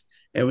place.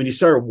 And when you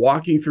start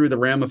walking through the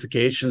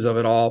ramifications of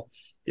it all,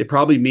 it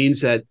probably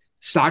means that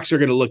stocks are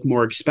going to look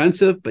more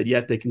expensive, but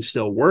yet they can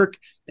still work.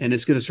 And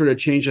it's going to sort of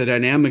change the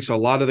dynamics of a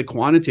lot of the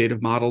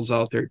quantitative models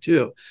out there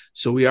too.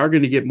 So we are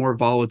going to get more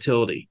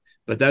volatility,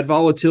 but that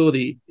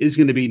volatility is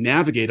going to be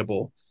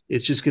navigatable.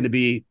 It's just going to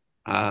be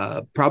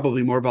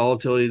probably more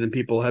volatility than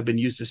people have been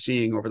used to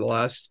seeing over the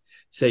last,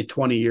 say,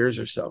 20 years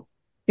or so.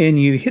 And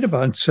you hit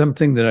upon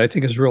something that I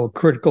think is real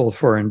critical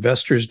for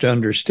investors to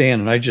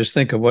understand. And I just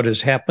think of what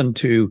has happened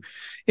to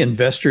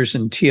investors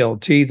in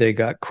TLT. They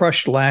got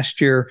crushed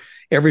last year.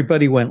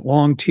 Everybody went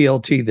long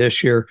TLT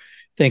this year,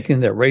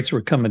 thinking that rates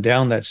were coming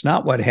down. That's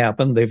not what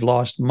happened. They've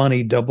lost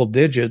money, double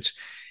digits.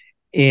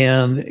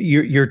 And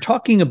you're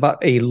talking about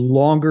a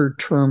longer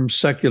term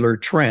secular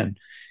trend.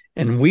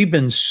 And we've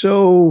been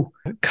so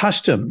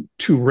accustomed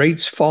to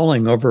rates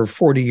falling over a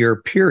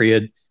 40-year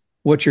period.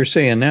 What you're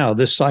saying now,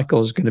 this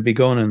cycle is going to be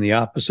going in the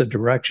opposite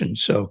direction.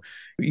 So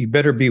you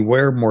better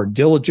beware, more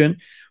diligent,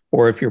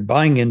 or if you're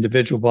buying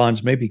individual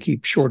bonds, maybe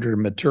keep shorter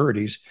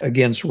maturities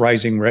against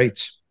rising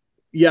rates.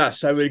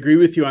 Yes, I would agree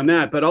with you on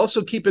that. But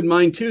also keep in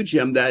mind too,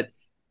 Jim, that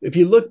if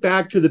you look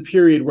back to the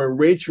period where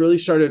rates really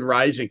started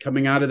rising,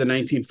 coming out of the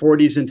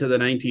 1940s into the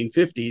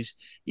 1950s,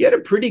 you had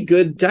a pretty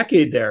good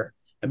decade there.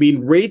 I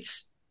mean,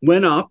 rates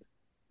went up,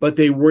 but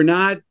they were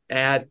not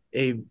at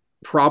a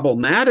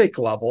problematic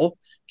level.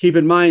 Keep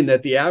in mind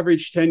that the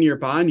average 10-year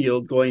bond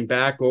yield going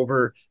back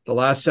over the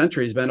last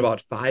century has been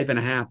about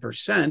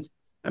 5.5%.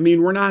 I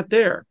mean, we're not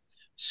there.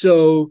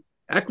 So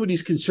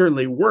equities can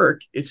certainly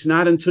work. It's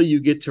not until you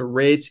get to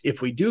rates, if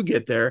we do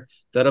get there,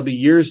 that'll be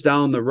years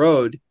down the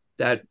road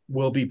that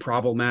will be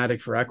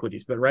problematic for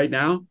equities. But right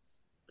now,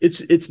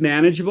 it's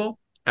manageable.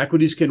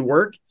 Equities can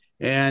work.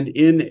 And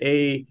in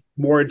a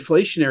more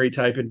inflationary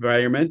type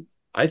environment,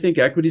 I think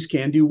equities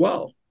can do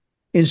well.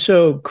 And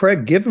so,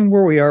 Craig, given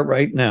where we are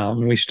right now,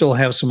 and we still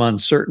have some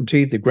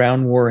uncertainty, the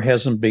ground war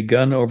hasn't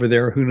begun over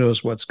there. Who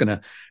knows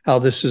how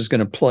this is going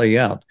to play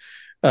out?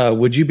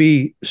 Would you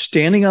be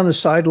standing on the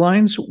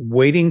sidelines,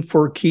 waiting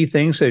for key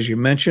things, as you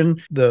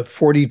mentioned, the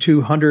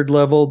 4,200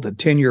 level, the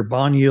 10-year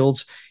bond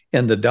yields,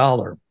 and the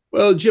dollar?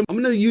 Well, Jim, I'm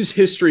going to use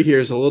history here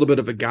as a little bit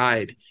of a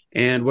guide.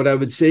 And what I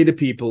would say to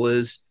people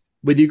is,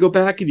 when you go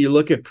back and you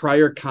look at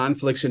prior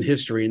conflicts in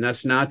history, and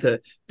that's not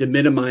to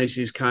minimize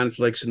these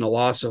conflicts and the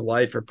loss of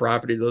life or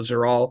property, those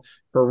are all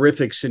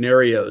horrific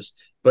scenarios.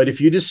 But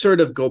if you just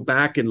sort of go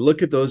back and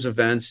look at those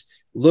events,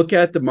 look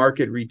at the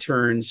market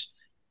returns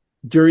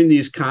during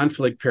these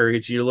conflict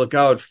periods, you look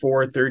out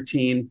 4,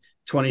 13,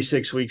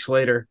 26 weeks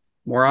later,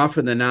 more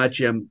often than not,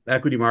 Jim,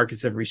 equity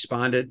markets have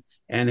responded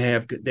and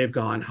they've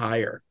gone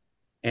higher.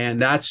 And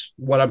that's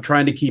what I'm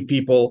trying to keep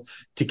people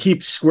to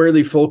keep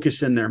squarely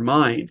focused in their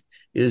mind,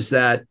 is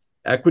that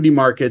equity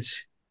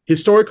markets,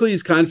 historically,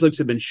 these conflicts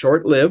have been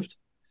short-lived.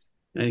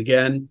 And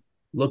again,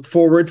 look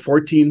forward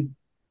 14,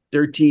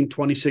 13,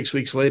 26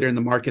 weeks later, and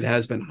the market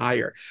has been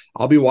higher.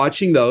 I'll be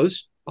watching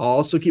those. I'll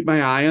also keep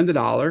my eye on the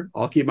dollar.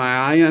 I'll keep my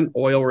eye on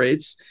oil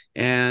rates,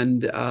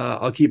 and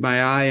I'll keep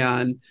my eye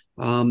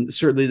on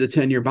certainly the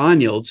 10-year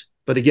bond yields.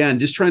 But again,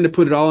 just trying to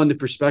put it all into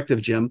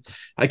perspective, Jim.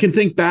 I can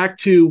think back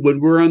to when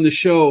we were on the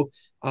show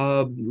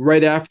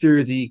right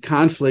after the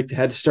conflict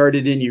had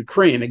started in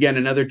Ukraine. Again,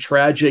 another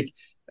tragic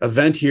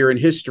event here in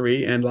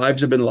history, and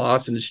lives have been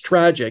lost, and it's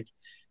tragic.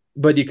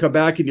 But you come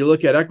back and you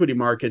look at equity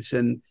markets,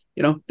 and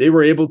they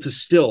were able to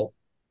still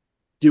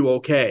do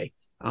okay.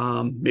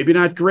 Maybe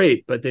not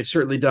great, but they've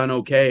certainly done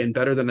okay, and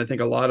better than I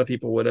think a lot of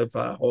people would have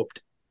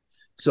hoped.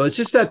 So it's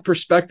just that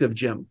perspective,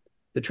 Jim,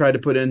 to try to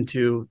put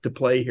into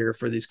play here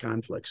for these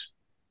conflicts.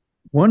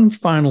 One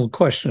final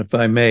question, if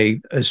I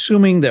may.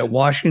 Assuming that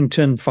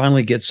Washington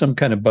finally gets some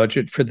kind of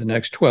budget for the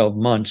next 12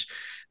 months,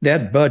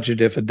 that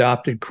budget, if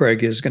adopted,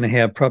 Craig, is going to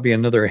have probably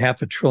another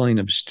 $500 billion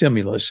of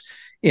stimulus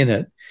in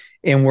it.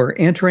 And we're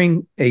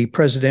entering a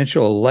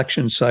presidential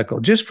election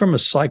cycle. Just from a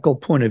cycle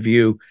point of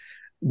view,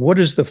 what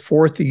does the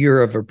fourth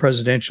year of a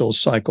presidential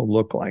cycle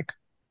look like?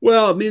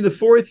 Well, I mean, the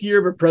fourth year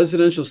of a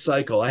presidential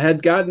cycle, I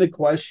had gotten the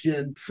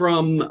question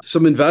from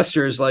some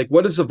investors, like,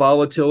 what does the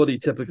volatility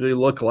typically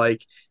look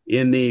like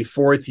in the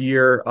fourth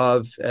year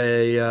of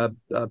a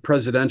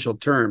presidential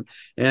term?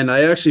 And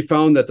I actually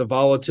found that the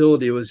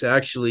volatility was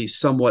actually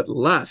somewhat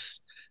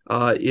less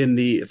in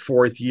the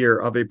fourth year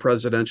of a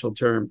presidential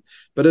term.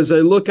 But as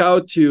I look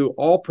out to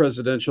all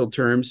presidential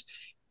terms,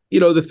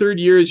 the third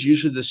year is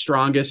usually the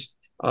strongest.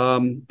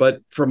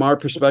 But from our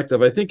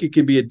perspective, I think it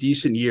can be a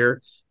decent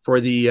year for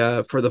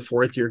the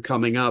fourth year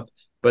coming up.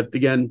 But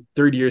again,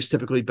 third year has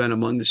typically been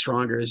among the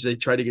stronger as they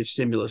try to get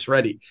stimulus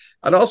ready.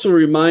 I'd also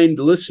remind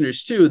the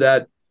listeners too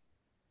that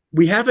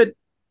we haven't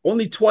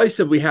only twice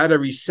have we had a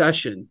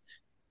recession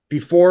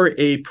before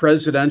a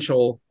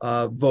presidential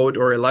vote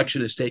or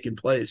election has taken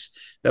place.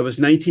 That was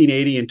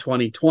 1980 and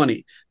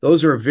 2020.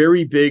 Those are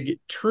very big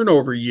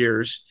turnover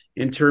years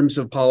in terms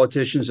of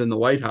politicians in the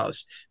White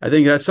House. I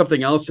think that's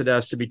something else that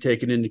has to be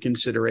taken into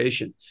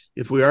consideration.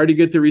 If we already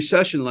get the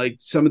recession, like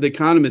some of the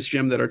economists,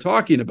 Jim, that are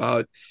talking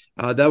about,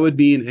 that would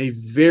mean a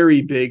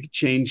very big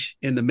change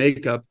in the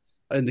makeup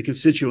and the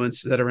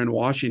constituents that are in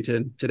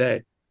Washington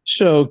today.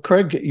 So,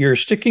 Craig, you're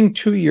sticking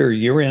to your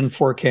year-end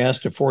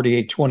forecast of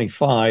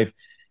 48.25,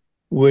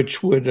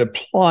 which would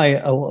apply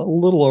a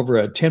little over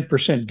a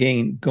 10%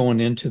 gain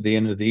going into the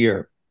end of the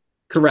year.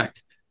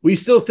 Correct. We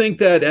still think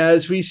that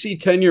as we see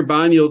 10-year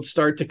bond yields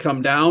start to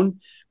come down,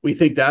 we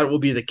think that will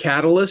be the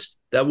catalyst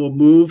that will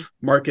move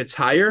markets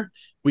higher.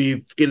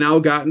 We've now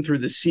gotten through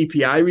the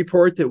CPI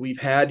report that we've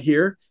had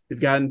here.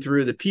 We've gotten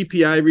through the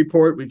PPI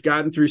report. We've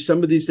gotten through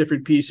some of these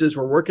different pieces.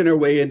 We're working our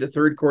way into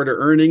third quarter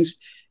earnings.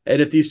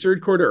 And if these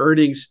third quarter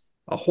earnings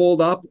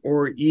hold up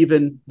or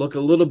even look a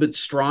little bit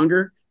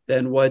stronger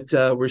than what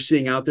we're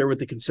seeing out there with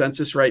the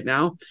consensus right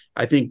now,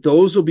 I think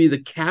those will be the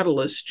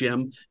catalysts,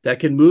 Jim, that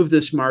can move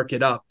this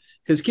market up.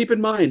 Because keep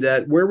in mind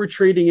that where we're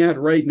trading at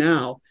right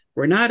now,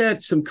 we're not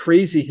at some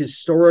crazy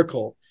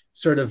historical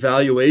sort of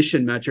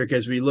valuation metric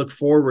as we look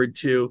forward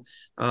to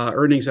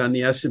earnings on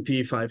the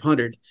S&P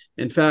 500.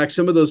 In fact,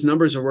 some of those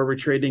numbers are where we're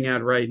trading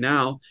at right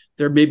now.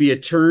 There may be a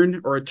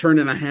turn or a turn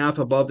and a half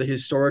above the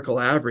historical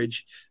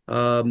average,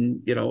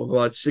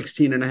 about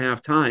 16 and a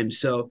half times.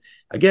 So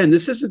again,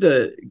 this isn't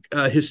a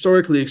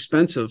historically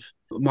expensive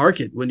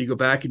market when you go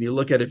back and you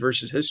look at it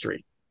versus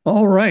history.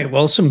 All right.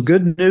 Well, some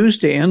good news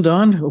to end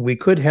on. We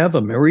could have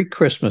a Merry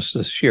Christmas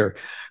this year.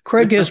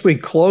 Craig, as we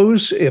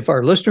close, if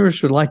our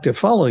listeners would like to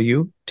follow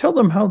you, tell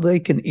them how they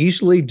can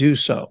easily do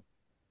so.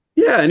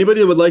 Yeah, anybody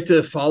that would like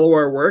to follow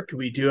our work,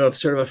 we do have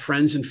sort of a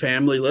friends and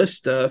family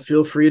list.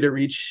 Feel free to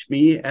reach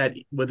me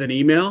with an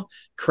email,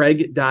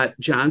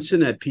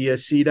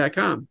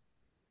 craig.johnson@psc.com.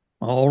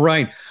 All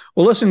right.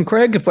 Well, listen,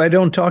 Craig, if I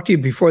don't talk to you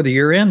before the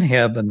year end,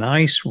 have a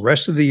nice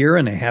rest of the year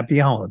and a happy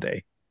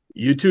holiday.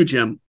 You too,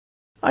 Jim.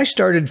 I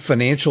started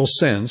Financial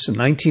Sense in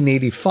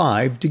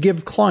 1985 to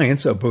give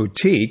clients a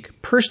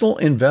boutique, personal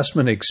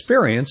investment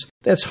experience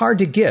that's hard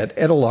to get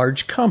at a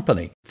large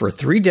company. For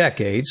 3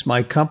 decades,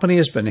 my company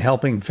has been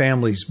helping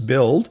families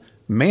build,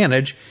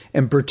 manage,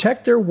 and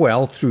protect their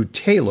wealth through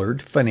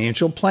tailored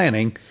financial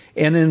planning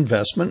and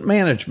investment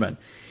management.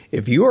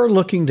 If you are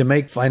looking to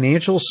make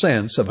financial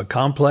sense of a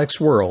complex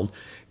world,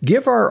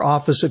 give our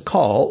office a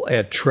call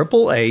at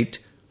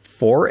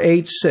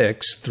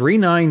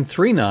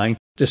 888-486-3939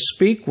 to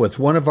speak with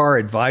one of our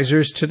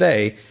advisors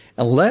today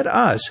and let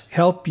us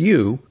help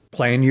you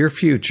plan your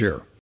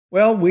future.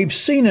 Well, we've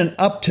seen an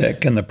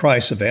uptick in the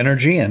price of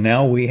energy, and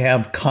now we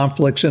have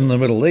conflicts in the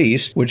Middle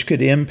East, which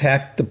could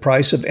impact the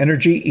price of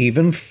energy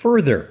even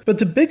further. But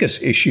the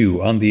biggest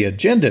issue on the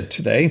agenda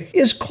today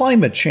is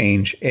climate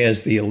change,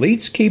 as the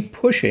elites keep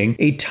pushing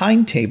a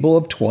timetable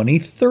of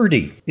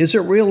 2030. Is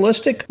it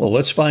realistic? Well,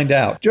 let's find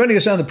out. Joining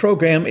us on the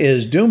program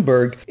is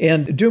Doomberg.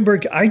 And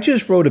Doomberg, I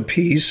just wrote a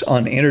piece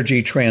on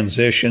energy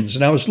transitions,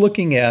 and I was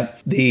looking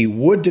at the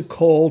wood to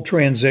coal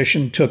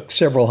transition took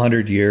several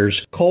hundred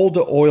years. Coal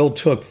to oil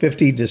took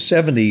 50 to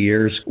 70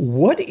 years.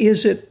 What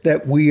is it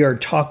that we are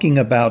talking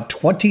about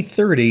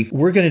 2030?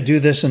 We're going to do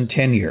this in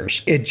 10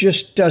 years. It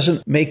just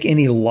doesn't make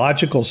any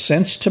logical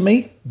sense to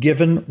me,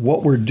 given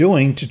what we're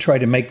doing to try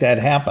to make that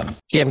happen.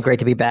 Jim, great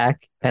to be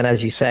back. And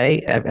as you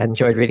say, I've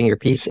enjoyed reading your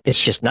piece. It's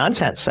just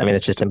nonsense. I mean,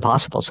 it's just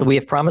impossible. So we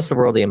have promised the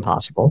world the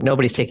impossible.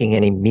 Nobody's taking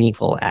any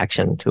meaningful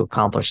action to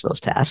accomplish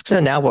those tasks.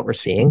 And now what we're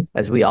seeing,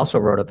 as we also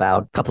wrote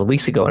about a couple of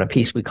weeks ago in a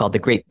piece we called The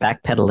Great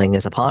Backpedaling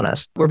is Upon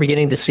Us, we're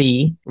beginning to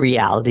see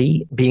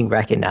reality being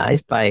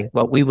recognized by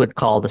what we would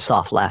call the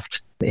soft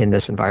left in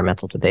this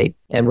environmental debate.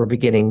 And we're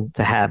beginning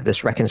to have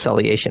this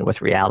reconciliation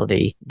with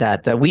reality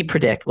that we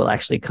predict will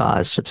actually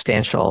cause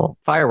substantial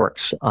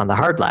fireworks on the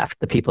hard left,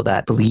 the people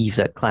that believe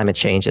that climate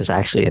change is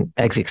actually an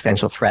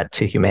existential threat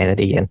to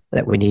humanity and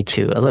that we need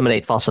to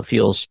eliminate fossil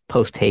fuels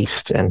post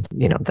haste, and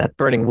that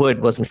burning wood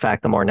was in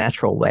fact the more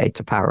natural way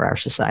to power our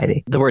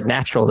society. The word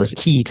natural is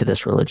key to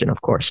this religion,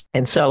 of course.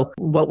 And so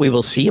what we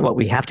will see and what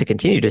we have to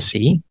continue to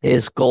see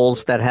is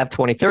goals that have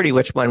 2030,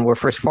 which when were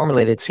first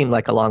formulated seemed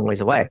like a long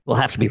ways away, will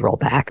have to be rolled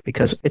back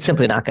because it's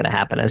simply not going to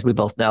happen. As we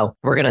both know,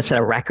 we're going to set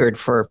a record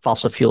for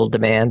fossil fuel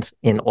demand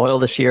in oil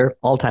this year,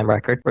 all-time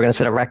record. We're going to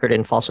set a record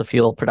in fossil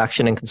fuel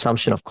production and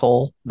consumption of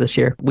coal this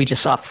year. We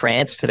just saw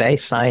France today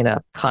sign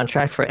a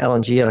contract for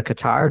LNG out of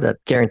Qatar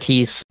that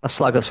guarantees a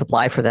slug of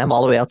supply for them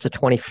all the way out to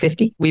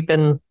 2050. We've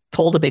been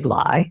told a big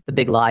lie. The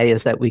big lie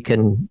is that we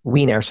can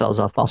wean ourselves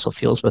off fossil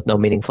fuels with no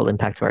meaningful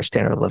impact to our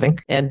standard of living.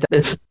 And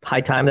it's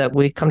high time that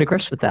we come to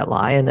grips with that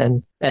lie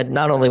and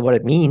not only what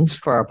it means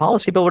for our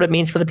policy, but what it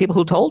means for the people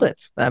who told it.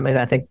 I mean,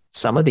 I think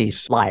some of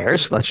these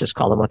liars, let's just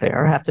call them what they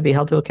are, have to be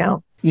held to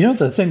account.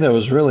 The thing that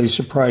was really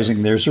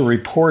surprising, there's a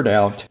report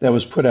out that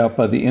was put out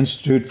by the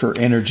Institute for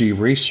Energy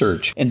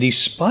Research. And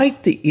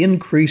despite the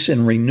increase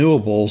in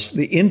renewables,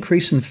 the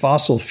increase in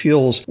fossil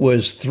fuels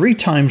was 3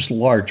 times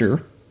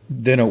larger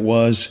than it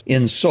was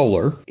in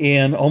solar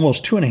and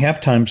almost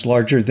 2.5 times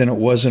larger than it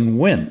was in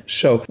wind.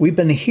 So we've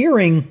been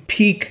hearing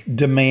peak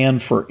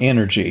demand for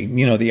energy.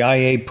 You know, the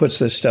IA puts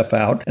this stuff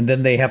out and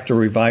then they have to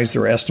revise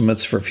their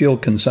estimates for fuel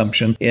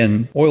consumption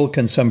and oil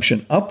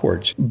consumption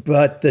upwards.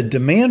 But the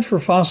demand for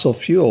fossil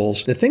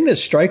fuels, the thing that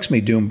strikes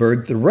me,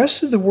 Doomberg, the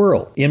rest of the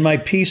world, in my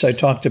piece I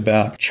talked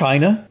about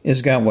China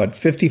has got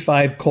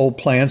 55 coal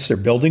plants. They're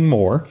building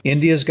more.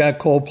 India's got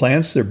coal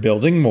plants. They're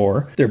building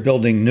more. They're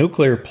building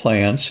nuclear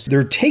plants.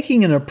 They're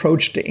taking an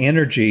approach to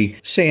energy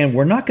saying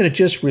we're not going to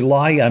just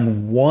rely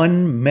on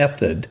one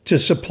method to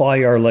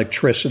supply our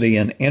electricity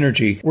and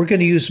energy. We're going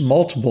to use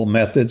multiple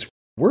methods.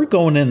 We're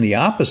going in the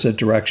opposite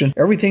direction.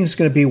 Everything's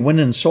going to be wind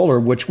and solar,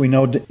 which we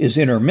know is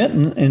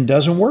intermittent and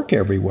doesn't work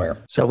everywhere.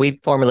 So we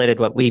formulated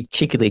what we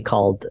cheekily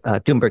called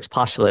Doomberg's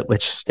postulate,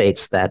 which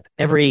states that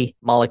every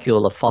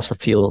molecule of fossil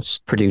fuels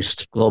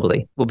produced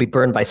globally will be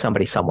burned by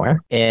somebody somewhere.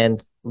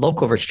 And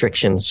local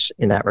restrictions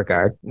in that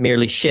regard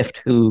merely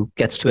shift who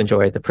gets to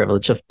enjoy the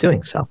privilege of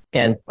doing so.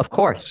 And of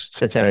course,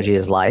 since energy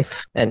is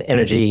life and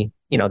energy,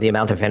 the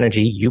amount of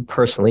energy you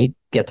personally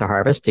get to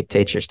harvest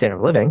dictates your standard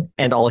of living,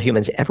 and all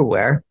humans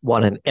everywhere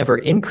want an ever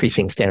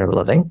increasing standard of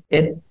living,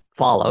 it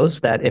follows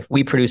that if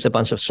we produce a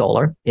bunch of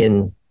solar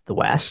in the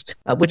West,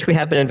 which we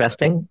have been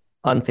investing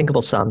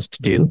unthinkable sums to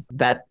do,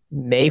 that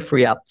may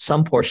free up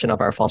some portion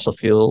of our fossil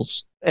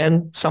fuels,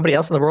 and somebody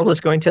else in the world is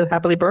going to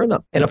happily burn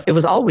them. And if it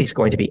was always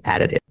going to be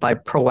additive. By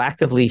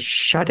proactively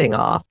shutting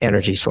off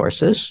energy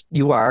sources,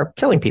 you are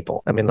killing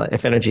people. I mean,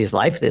 if energy is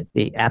life,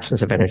 the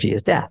absence of energy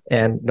is death.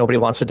 And nobody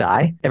wants to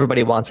die.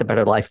 Everybody wants a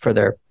better life for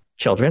their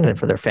children and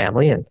for their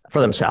family and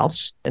for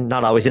themselves, and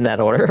not always in that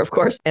order, of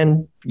course.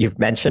 And you've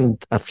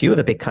mentioned a few of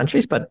the big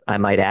countries, but I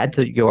might add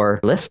to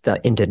your list,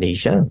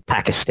 Indonesia,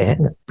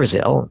 Pakistan,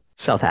 Brazil,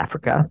 South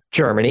Africa,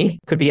 Germany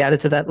could be added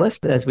to that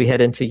list as we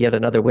head into yet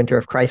another winter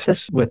of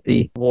crisis with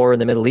the war in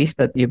the Middle East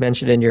that you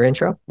mentioned in your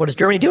intro. What is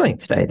Germany doing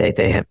today?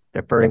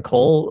 They're burning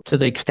coal to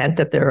the extent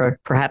that they're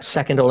perhaps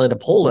second only to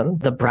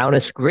Poland, the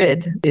brownest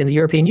grid in the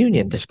European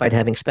Union, despite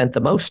having spent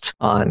the most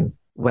on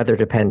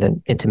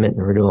weather-dependent, intermittent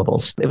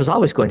renewables. It was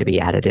always going to be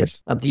additive.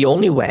 The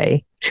only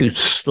way to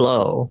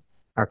slow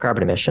our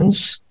carbon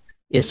emissions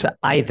is to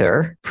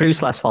either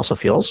produce less fossil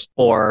fuels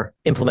or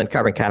implement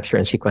carbon capture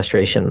and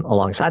sequestration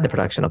alongside the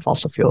production of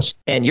fossil fuels.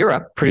 And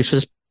Europe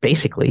produces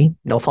basically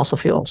no fossil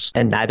fuels.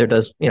 And neither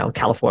does,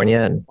 California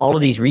and all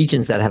of these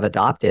regions that have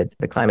adopted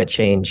the climate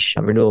change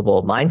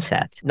renewable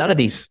mindset. None of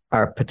these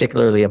are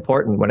particularly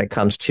important when it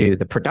comes to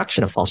the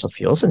production of fossil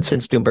fuels. And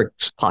since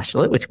Doomberg's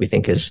postulate, which we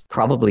think is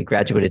probably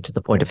graduated to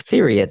the point of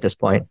theory at this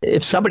point,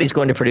 if somebody's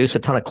going to produce a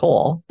ton of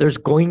coal, there's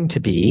going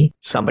to be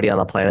somebody on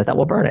the planet that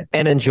will burn it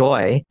and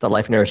enjoy the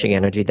life-nourishing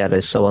energy that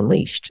is so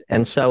unleashed.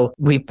 And so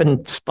we've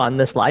been spun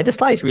this lie. This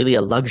lie is really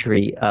a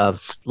luxury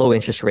of low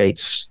interest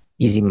rates,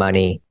 easy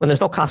money. When there's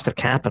no cost of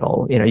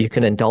capital, you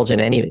can indulge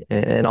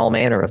in all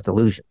manner of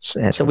delusions.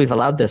 And so we've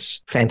allowed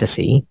this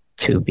fantasy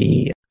to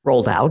be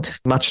rolled out,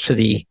 much to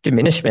the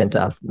diminishment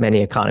of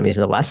many economies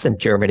in the West, and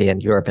Germany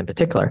and Europe in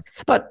particular.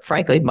 But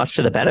frankly, much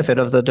to the benefit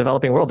of the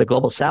developing world, the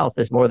global South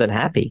is more than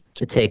happy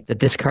to take the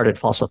discarded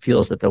fossil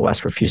fuels that the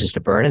West refuses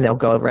to burn, and they'll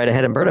go right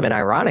ahead and burn them. And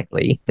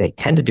ironically, they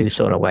tend to do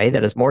so in a way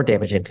that is more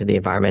damaging to the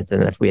environment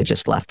than if we had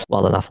just left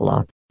well enough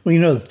alone.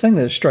 Well, the thing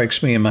that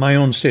strikes me in my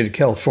own state of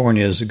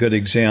California is a good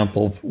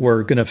example.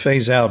 We're going to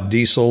phase out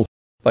diesel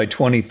by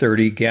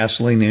 2030,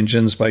 gasoline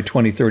engines by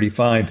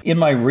 2035. In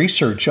my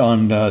research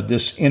on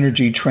this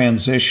energy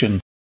transition,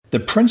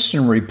 the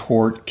Princeton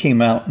report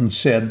came out and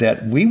said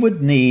that we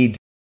would need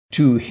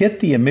to hit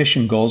the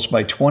emission goals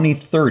by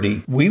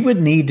 2030. We would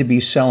need to be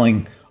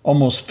selling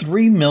almost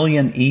 3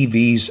 million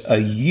EVs a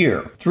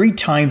year, 3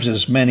 times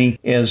as many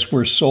as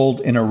were sold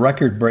in a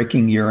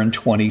record-breaking year in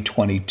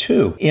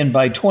 2022. And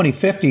by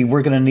 2050,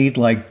 we're going to need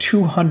like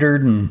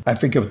 200, and I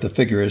forget what the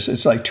figure is,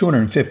 it's like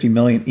 250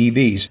 million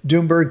EVs.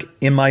 Doomberg,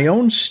 in my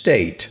own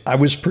state, I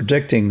was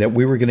predicting that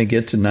we were going to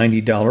get to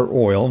 $90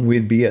 oil and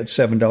we'd be at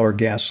 $7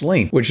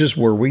 gasoline, which is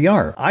where we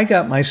are. I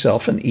got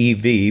myself an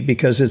EV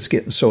because it's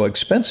getting so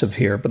expensive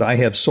here, but I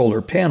have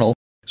solar panel.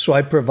 So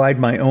I provide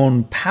my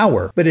own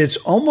power, but it's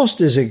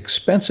almost as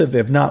expensive,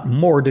 if not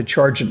more, to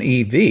charge an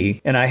EV.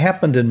 And I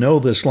happen to know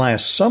this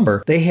last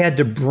summer, they had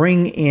to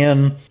bring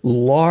in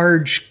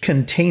large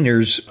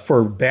containers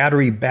for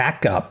battery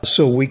backup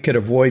so we could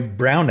avoid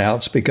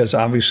brownouts, because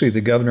obviously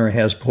the governor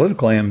has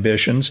political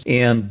ambitions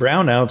and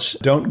brownouts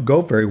don't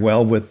go very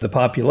well with the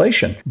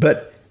population.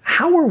 But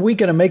how are we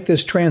going to make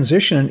this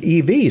transition in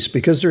EVs?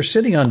 Because they're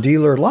sitting on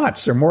dealer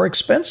lots. They're more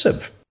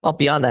expensive. Well,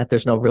 beyond that,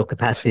 there's no real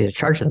capacity to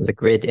charge them. The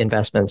grid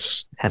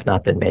investments have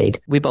not been made.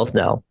 We both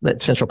know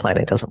that central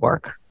planning doesn't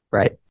work,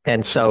 right?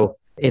 And so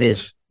it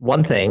is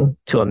one thing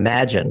to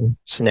imagine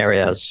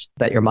scenarios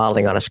that you're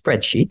modeling on a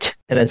spreadsheet,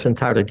 and it's an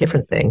entirely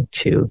different thing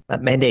to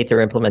mandate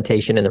their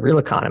implementation in the real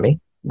economy,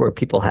 where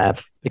people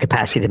have the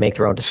capacity to make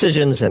their own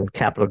decisions and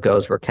capital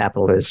goes where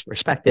capital is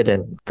respected,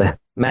 and the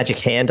magic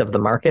hand of the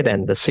market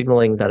and the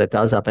signaling that it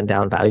does up and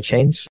down value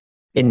chains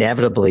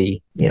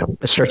inevitably,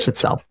 asserts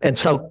itself. And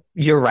so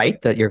you're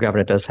right that your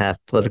government does have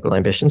political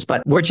ambitions,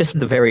 but we're just in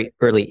the very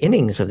early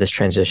innings of this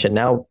transition.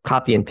 Now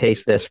copy and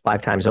paste this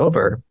 5 times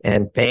over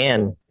and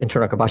ban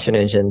internal combustion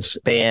engines,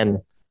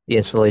 ban the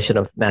installation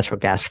of natural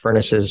gas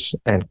furnaces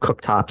and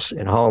cooktops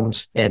in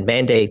homes, and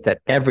mandate that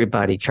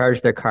everybody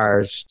charge their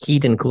cars,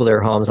 heat and cool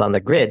their homes on the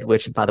grid,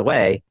 which, by the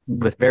way,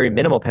 with very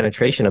minimal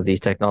penetration of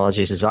these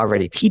technologies is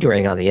already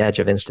teetering on the edge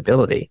of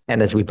instability.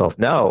 And as we both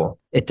know,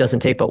 it doesn't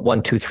take but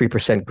 1%, 2%,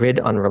 3% grid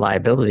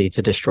unreliability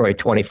to destroy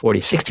 20, 40,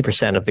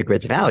 60% of the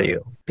grid's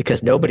value,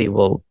 because nobody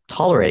will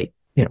tolerate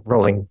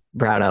rolling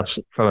brownouts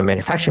from a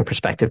manufacturing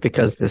perspective,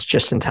 because this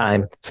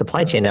just-in-time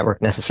supply chain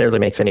network necessarily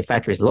makes any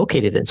factories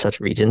located in such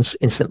regions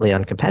instantly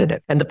uncompetitive.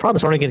 And the problem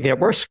is only going to get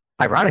worse,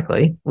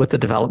 ironically, with the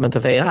development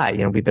of AI.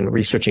 We've been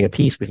researching a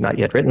piece we've not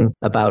yet written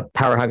about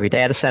power-hungry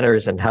data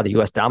centers and how the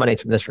U.S.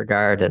 dominates in this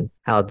regard, and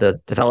how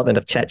the development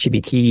of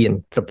ChatGPT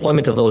and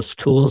deployment of those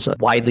tools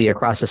widely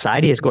across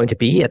society is going to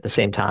be, at the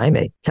same time,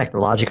 a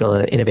technological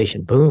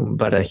innovation boom,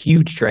 but a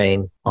huge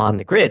drain on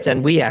the grids.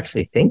 And we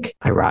actually think,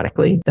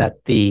 ironically, that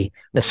the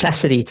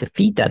necessity to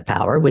feed that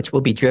power, which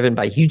will be driven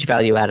by huge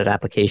value-added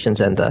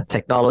applications, and the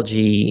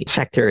technology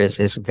sector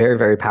is very,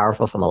 very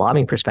powerful from a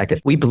lobbying perspective.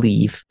 We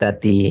believe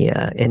that the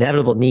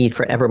inevitable need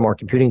for ever more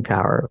computing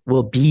power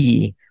will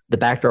be the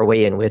backdoor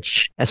way in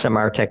which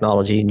SMR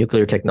technology,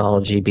 nuclear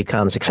technology,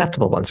 becomes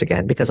acceptable once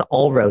again, because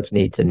all roads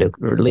lead to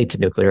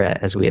nuclear,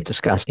 as we have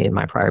discussed in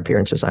my prior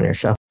appearances on your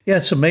show. Yeah,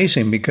 it's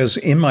amazing because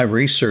in my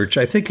research,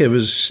 I think it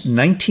was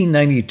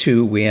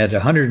 1992, we had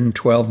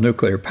 112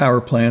 nuclear power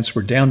plants.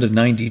 We're down to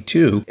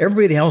 92.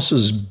 Everybody else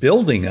is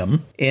building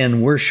them,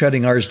 and we're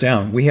shutting ours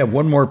down. We have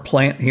one more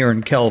plant here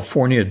in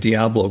California,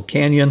 Diablo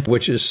Canyon,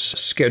 which is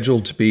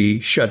scheduled to be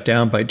shut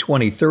down by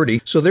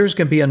 2030. So there's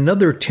going to be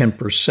another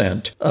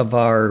 10% of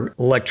our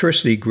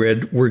electricity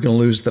grid. We're going to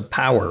lose the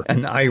power.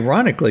 And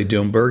ironically,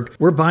 Doomberg,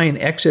 we're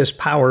buying excess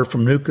power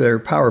from nuclear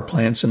power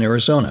plants in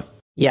Arizona.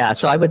 Yeah,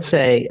 so I would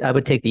say I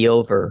would take the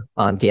over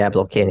on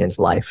Diablo Canyon's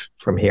life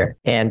from here.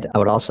 And I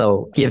would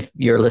also give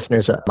your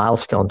listeners a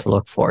milestone to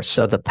look for.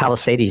 So the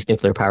Palisades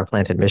nuclear power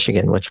plant in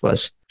Michigan, which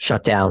was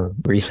shut down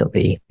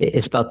recently,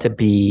 is about to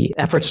be,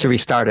 efforts to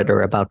restart it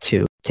are about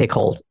to take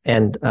hold.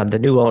 And the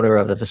new owner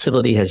of the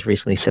facility has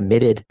recently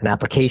submitted an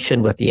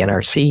application with the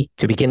NRC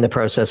to begin the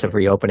process of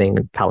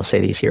reopening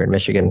Palisades here in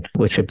Michigan,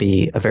 which would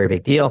be a very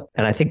big deal.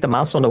 And I think the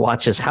milestone to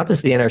watch is, how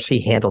does the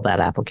NRC handle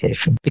that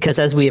application? Because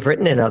as we have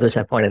written and others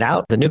have pointed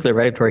out, the Nuclear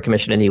Regulatory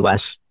Commission in the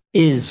U.S.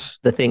 is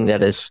the thing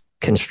that is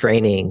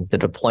constraining the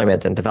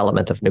deployment and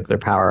development of nuclear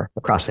power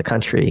across the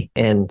country.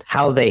 And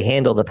how they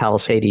handle the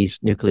Palisades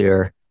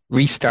nuclear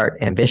restart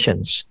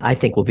ambitions, I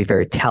think, will be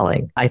very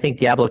telling. I think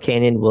Diablo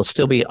Canyon will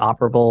still be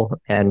operable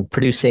and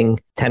producing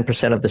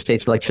 10% of the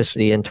state's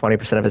electricity and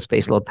 20% of its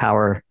baseload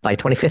power by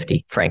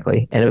 2050,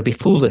 frankly. And it would be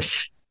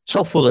foolish,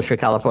 so foolish for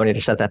California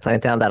to shut that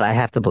plant down, that I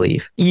have to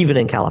believe, even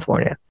in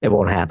California, it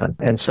won't happen.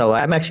 And so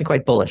I'm actually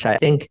quite bullish. I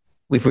think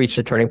we've reached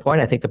a turning point.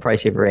 I think the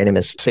price of uranium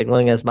is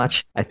signaling as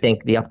much. I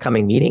think the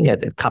upcoming meeting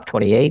at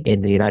COP28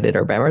 in the United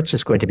Arab Emirates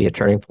is going to be a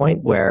turning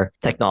point where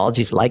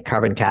technologies like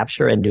carbon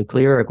capture and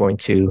nuclear are going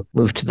to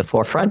move to the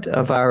forefront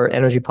of our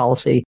energy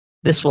policy.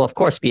 This will, of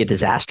course, be a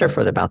disaster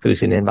for the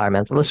Malthusian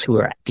environmentalists who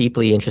are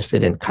deeply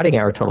interested in cutting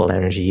our total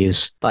energy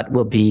use, but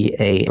will be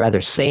a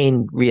rather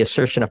sane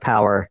reassertion of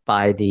power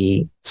by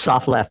the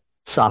soft left,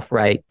 soft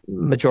right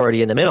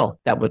majority in the middle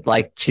that would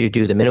like to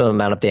do the minimum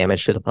amount of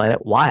damage to the planet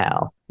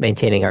while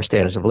maintaining our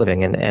standards of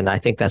living. And I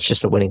think that's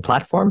just a winning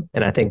platform.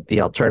 And I think the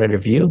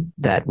alternative view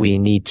that we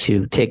need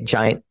to take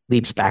giant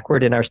leaps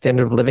backward in our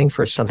standard of living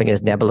for something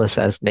as nebulous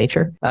as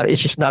nature is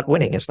just not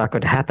winning. It's not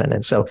going to happen.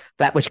 And so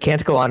that which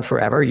can't go on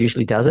forever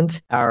usually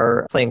doesn't.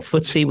 Our playing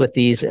footsie with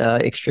these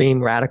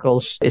extreme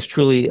radicals is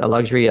truly a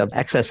luxury of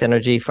excess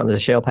energy from the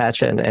shale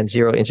patch and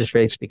zero interest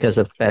rates because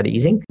of Fed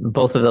easing.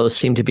 Both of those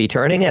seem to be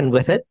turning, and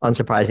with it,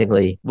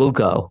 unsurprisingly, will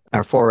go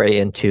our foray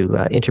into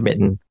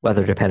intermittent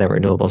weather-dependent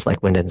renewables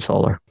like wind and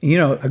solar.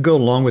 I go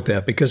along with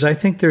that because I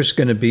think there's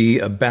going to be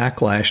a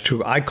backlash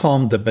to, I call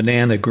them the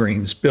banana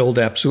greens, build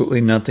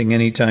absolutely nothing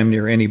anytime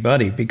near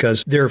anybody,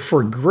 because they're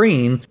for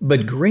green,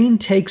 but green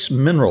takes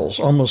minerals,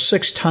 almost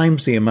 6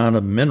 times the amount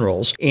of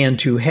minerals. And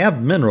to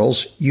have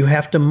minerals, you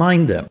have to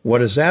mine them. What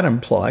does that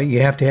imply?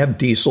 You have to have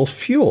diesel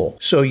fuel.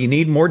 So you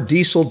need more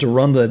diesel to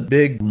run the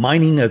big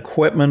mining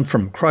equipment,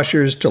 from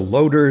crushers to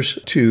loaders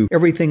to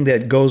everything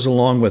that goes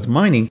along with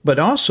mining. But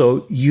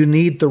also you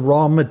need the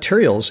raw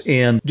materials.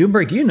 And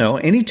Doomberg,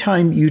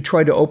 anytime you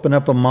try to open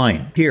up a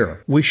mine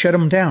here, we shut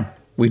them down.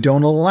 We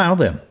don't allow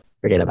them.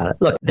 Forget about it.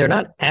 Look, they're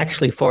not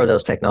actually for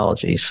those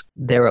technologies.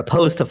 They're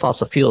opposed to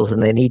fossil fuels,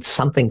 and they need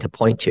something to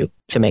point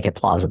to make it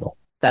plausible.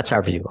 That's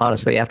our view,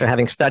 honestly. After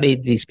having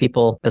studied these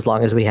people as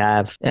long as we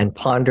have and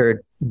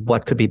pondered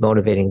what could be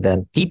motivating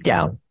them, deep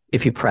down,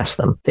 if you press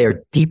them, they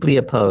are deeply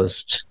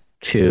opposed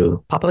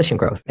to population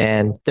growth.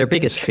 And their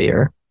biggest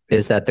fear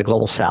is that the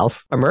global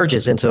south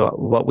emerges into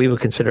what we would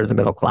consider the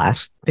middle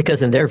class,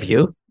 because in their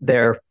view,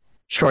 their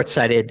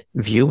short-sighted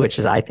view, which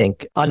is, I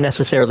think,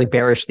 unnecessarily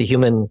bearish the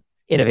human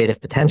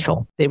innovative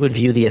potential, they would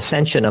view the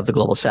ascension of the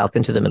global south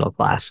into the middle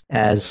class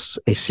as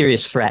a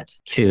serious threat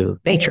to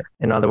nature.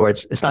 In other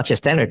words, it's not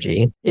just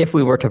energy. If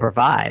we were to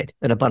provide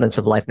an abundance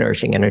of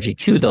life-nourishing energy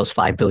to those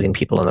 5 billion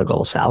people in the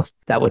global south,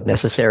 that would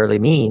necessarily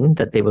mean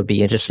that they would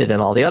be interested in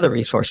all the other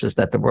resources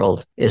that the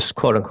world is,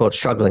 quote unquote,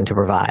 struggling to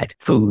provide: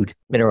 food,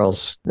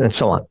 minerals, and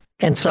so on.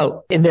 And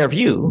so in their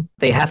view,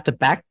 they have to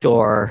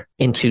backdoor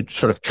into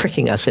sort of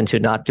tricking us into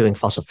not doing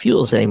fossil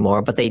fuels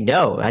anymore. But they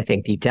know, I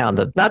think deep down,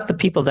 that not the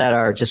people that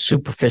are just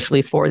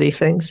superficially for these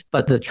things,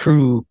 but the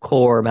true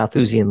core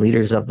Malthusian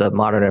leaders of the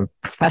modern and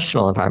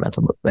professional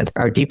environmental movement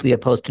are deeply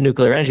opposed to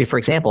nuclear energy, for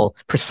example,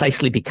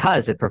 precisely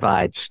because it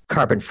provides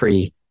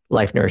carbon-free,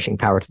 life-nourishing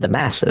power to the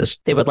masses.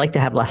 They would like to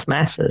have less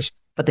masses,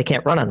 but they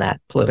can't run on that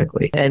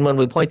politically. And when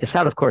we point this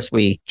out, of course,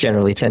 we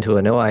generally tend to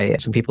annoy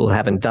some people who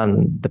haven't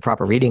done the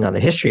proper reading on the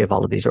history of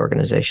all of these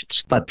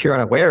organizations. But if you're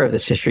unaware of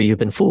this history, you've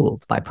been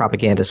fooled by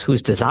propagandists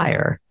whose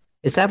desire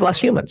is to have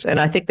less humans. And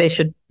I think they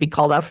should be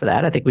called out for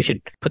that. I think we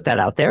should put that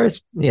out there.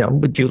 It's,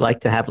 would you like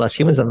to have less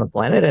humans on the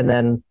planet? And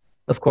then,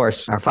 of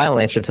course, our final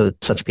answer to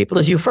such people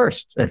is you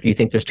first. If you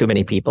think there's too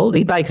many people,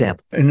 lead by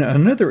example. And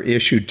another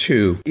issue,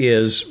 too,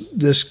 is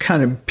this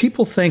kind of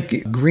people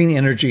think green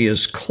energy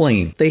is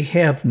clean. They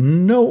have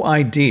no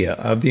idea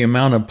of the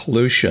amount of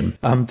pollution.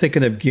 I'm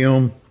thinking of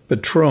Guillaume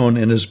Patron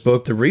in his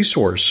book, The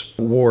Resource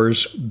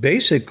Wars.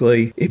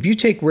 Basically, if you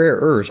take rare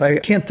earths, I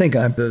can't think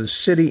of the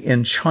city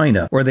in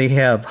China where they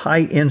have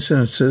high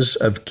incidences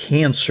of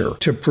cancer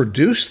to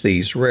produce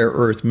these rare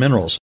earth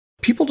minerals.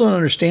 People don't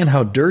understand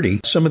how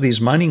dirty some of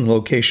these mining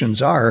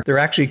locations are. They're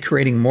actually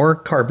creating more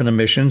carbon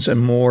emissions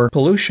and more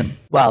pollution.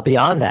 Well,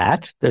 beyond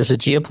that, there's a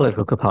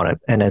geopolitical component.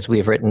 And as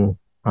we've written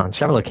on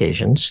several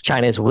occasions,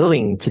 China is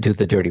willing to do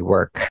the dirty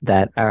work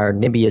that our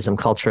NIMBYism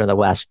culture in the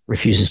West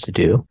refuses to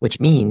do, which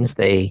means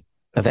they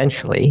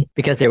eventually,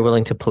 because they're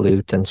willing to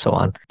pollute and so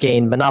on,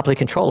 gain monopoly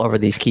control over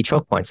these key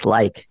choke points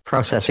like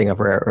processing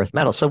of rare earth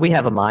metals. So we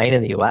have a mine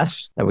in the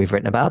US that we've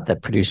written about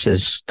that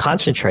produces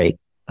concentrate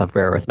of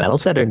rare earth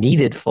metals that are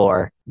needed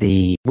for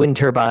the wind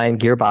turbine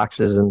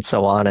gearboxes and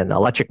so on, and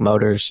electric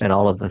motors and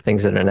all of the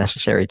things that are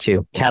necessary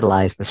to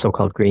catalyze the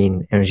so-called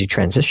green energy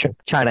transition.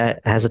 China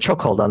has a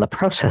chokehold on the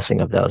processing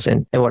of those.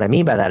 And what I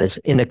mean by that is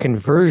in the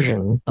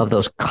conversion of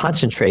those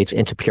concentrates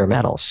into pure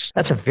metals.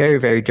 That's a very,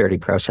 very dirty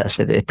process.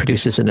 It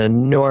produces an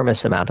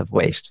enormous amount of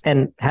waste.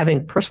 And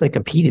having personally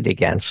competed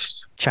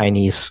against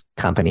Chinese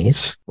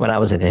companies when I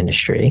was in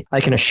industry,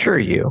 I can assure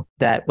you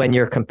that when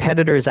your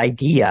competitor's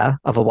idea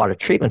of a water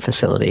treatment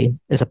facility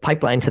is a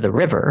pipeline to the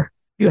river,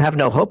 you have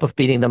no hope of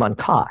beating them on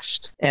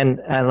cost.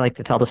 And I like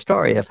to tell the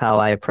story of how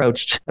I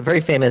approached a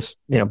very famous,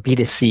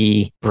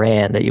 B2C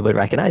brand that you would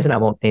recognize, and I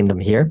won't name them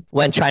here,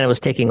 when China was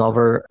taking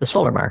over the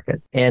solar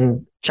market.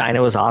 And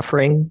China was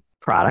offering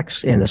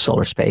products in the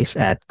solar space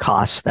at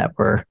costs that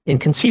were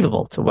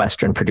inconceivable to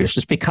Western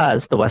producers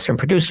because the Western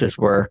producers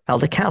were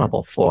held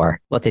accountable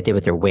for what they did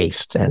with their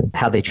waste and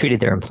how they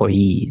treated their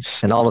employees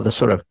and all of the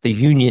sort of the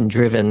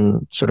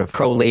union-driven sort of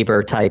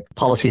pro-labor type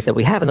policies that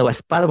we have in the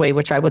West, by the way,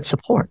 which I would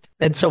support.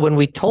 And so when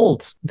we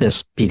told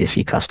this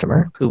B2C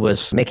customer who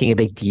was making a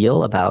big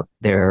deal about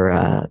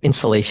their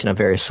installation of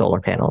various solar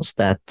panels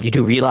that you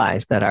do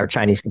realize that our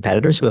Chinese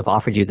competitors who have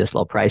offered you this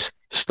low price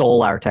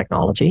stole our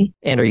technology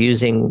and are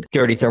using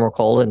dirty thermal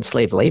coal and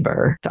slave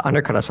labor to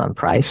undercut us on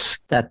price,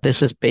 that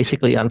this is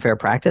basically unfair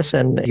practice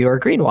and you are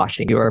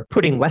greenwashing. You are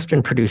putting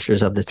Western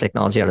producers of this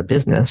technology out of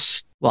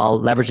business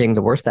while leveraging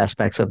the worst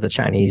aspects of the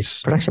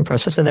Chinese production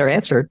process. And their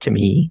answer to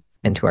me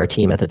and to our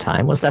team at the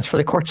time was that's for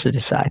the courts to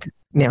decide.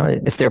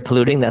 If they're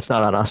polluting, that's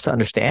not on us to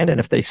understand. And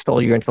if they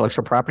stole your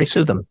intellectual property,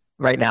 sue them.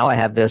 Right now, I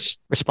have this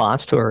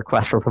response to a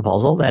request for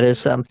proposal that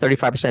is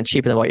 35%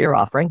 cheaper than what you're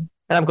offering.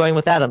 And I'm going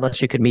with that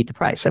unless you could meet the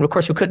price. And of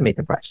course, we couldn't meet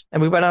the price.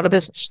 And we went out of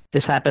business.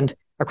 This happened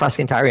across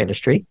the entire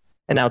industry.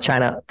 And now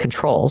China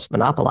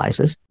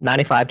monopolizes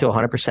 95 to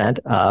 100%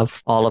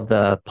 of all of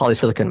the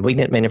polysilicon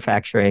magnet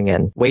manufacturing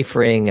and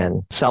wafering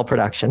and cell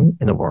production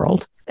in the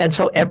world. And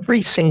so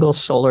every single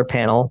solar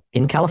panel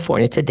in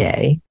California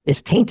today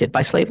is tainted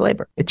by slave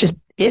labor. It just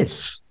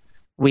is.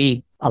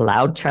 We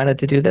allowed China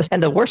to do this.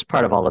 And the worst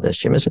part of all of this,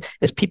 Jim,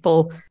 is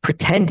people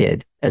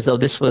pretended as though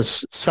this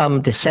was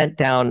some descent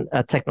down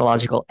a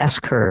technological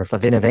S-curve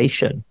of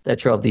innovation that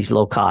drove these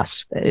low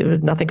costs.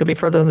 Nothing could be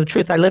further than the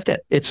truth. I lived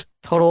it. It's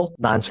total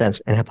nonsense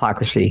and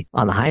hypocrisy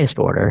on the highest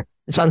order.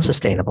 It's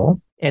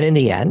unsustainable. And in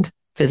the end,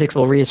 physics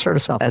will reassert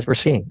itself as we're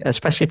seeing,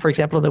 especially, for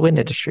example, in the wind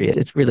industry.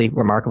 It's really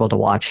remarkable to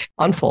watch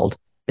unfold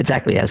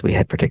exactly as we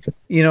had predicted.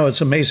 It's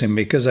amazing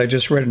because I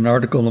just read an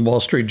article in the Wall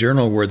Street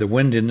Journal where the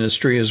wind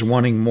industry is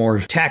wanting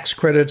more tax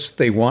credits.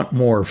 They want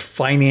more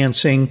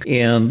financing.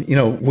 And,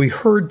 we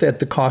heard that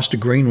the cost of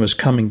green was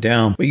coming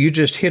down, but you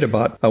just hit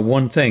about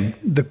one thing.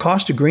 The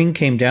cost of green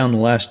came down in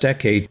the last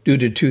decade due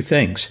to two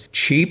things: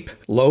 cheap,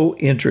 low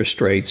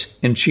interest rates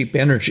and cheap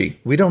energy.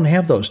 We don't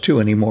have those two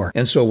anymore.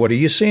 And so what are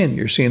you seeing?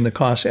 You're seeing the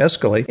costs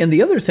escalate. And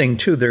the other thing,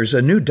 too, there's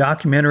a new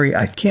documentary.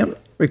 I can't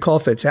recall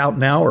if it's out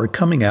now or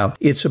coming out.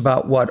 It's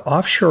about what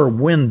offshore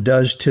wind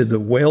does to the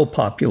whale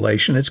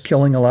population. It's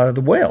killing a lot of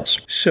the whales.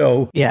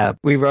 So yeah,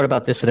 we wrote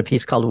about this in a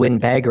piece called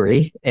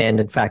Windbaggery. And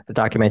in fact, the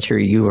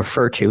documentary you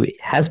refer to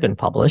has been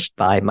published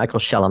by Michael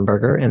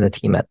Schellenberger and the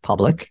team at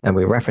Public. And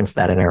we referenced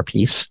that in our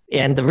piece.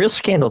 And the real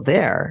scandal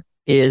there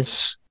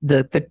is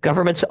the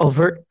government's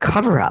overt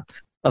cover-up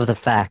of the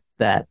fact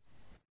that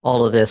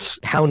all of this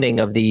pounding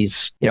of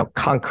these,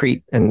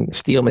 concrete and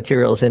steel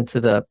materials into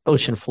the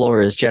ocean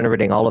floor is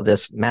generating all of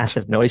this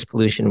massive noise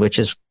pollution, which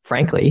is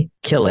frankly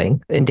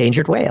killing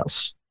endangered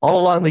whales.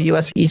 All along the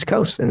U.S. East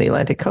Coast and the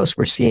Atlantic coast,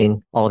 we're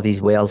seeing all of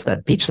these whales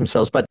that beach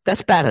themselves, but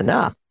that's bad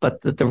enough. But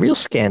the real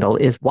scandal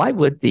is, why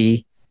would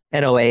the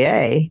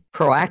NOAA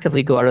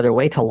proactively go out of their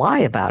way to lie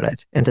about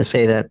it and to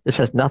say that this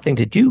has nothing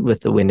to do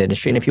with the wind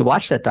industry? And if you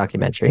watch that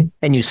documentary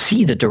and you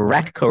see the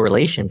direct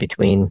correlation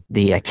between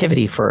the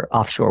activity for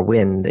offshore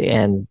wind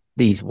and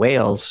these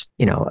whales,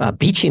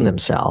 beaching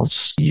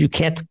themselves, you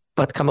can't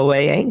but come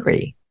away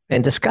angry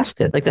and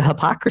disgusted. Like, the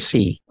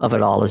hypocrisy of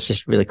it all is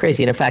just really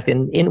crazy. And in fact,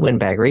 in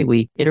Windbaggery,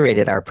 we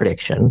iterated our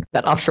prediction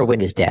that offshore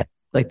wind is dead.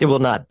 Like, there will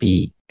not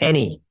be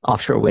any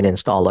offshore wind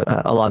installed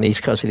along the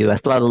east coast of the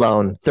U.S., let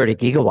alone 30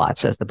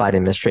 gigawatts, as the Biden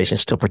administration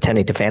is still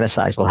pretending to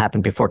fantasize will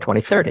happen before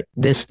 2030.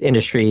 This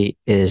industry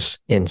is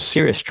in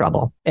serious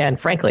trouble. And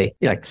frankly,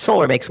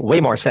 solar makes way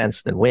more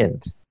sense than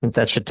wind.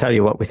 That should tell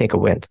you what we think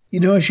of wind.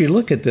 As you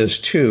look at this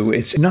too,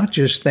 it's not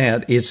just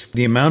that, it's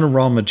the amount of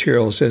raw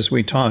materials, as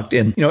we talked.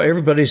 And,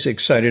 everybody's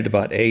excited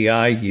about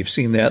AI. You've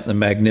seen that in the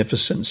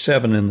Magnificent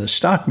Seven in the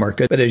stock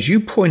market. But as you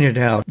pointed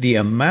out, the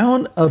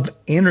amount of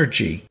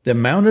energy, the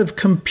amount of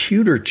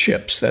computer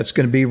chips that's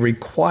going to be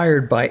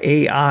required by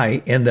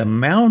AI, and the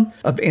amount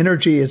of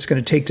energy it's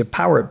going to take to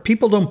power it.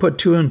 People don't put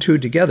two and two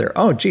together.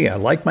 Oh, gee, I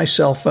like my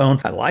cell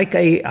phone. I like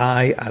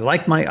AI. I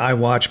like my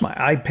iWatch, my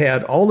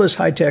iPad, all this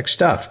high-tech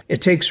stuff.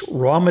 It takes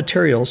raw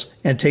materials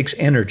and takes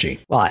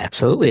energy. Well,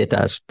 absolutely it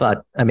does.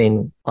 But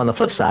on the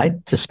flip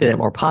side, to spin it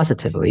more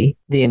positively,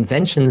 the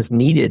inventions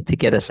needed to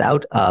get us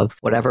out of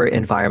whatever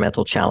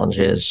environmental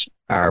challenges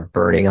our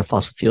burning of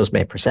fossil fuels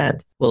may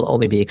present will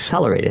only be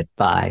accelerated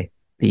by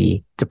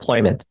the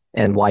deployment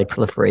and wide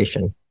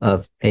proliferation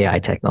of AI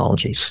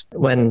technologies.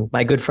 When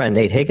my good friend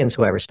Nate Higgins,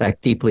 who I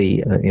respect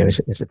deeply,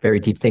 is a very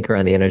deep thinker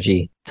on the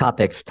energy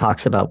topics,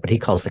 talks about what he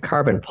calls the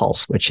carbon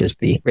pulse, which is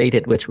the rate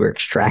at which we're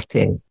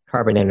extracting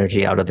carbon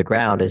energy out of the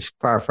ground, is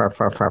far, far,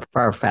 far, far,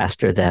 far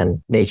faster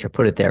than nature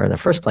put it there in the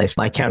first place.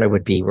 My counter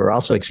would be, we're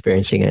also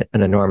experiencing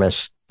an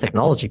enormous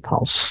technology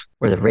pulse,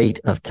 where the rate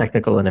of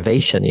technical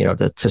innovation,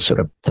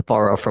 to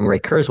borrow from Ray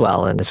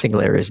Kurzweil and the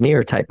single area is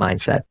near type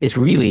mindset, is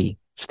really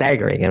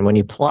staggering. And when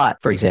you plot,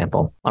 for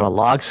example, on a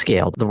log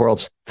scale, the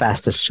world's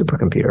fastest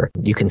supercomputer,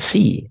 you can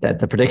see that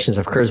the predictions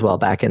of Kurzweil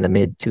back in the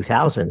mid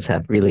 2000s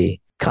have really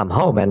come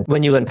home. And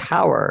when you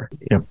empower,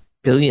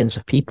 billions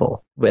of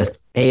people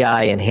with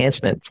AI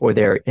enhancement for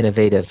their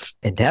innovative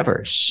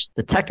endeavors,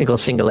 the technical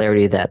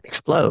singularity that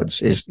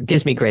explodes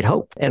gives me great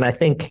hope. And I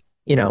think,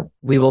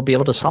 we will be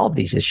able to solve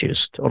these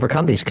issues, to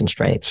overcome these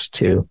constraints,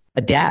 to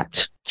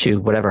adapt to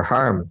whatever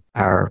harm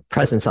our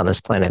presence on this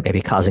planet may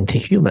be causing to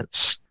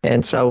humans.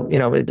 And so,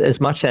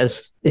 as much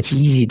as it's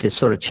easy to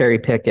sort of cherry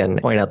pick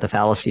and point out the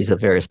fallacies of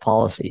various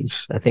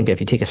policies, I think if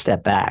you take a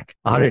step back,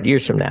 100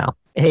 years from now,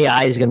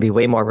 AI is going to be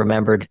way more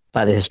remembered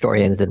by the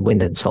historians than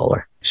wind and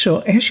solar.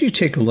 So as you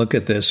take a look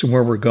at this and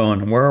where we're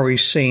going, where are we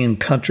seeing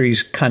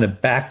countries kind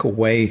of back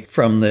away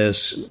from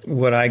this,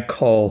 what I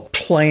call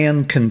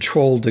planned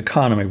controlled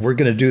economy? We're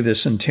going to do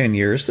this in 10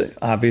 years.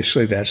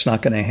 Obviously, that's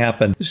not going to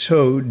happen.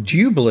 So do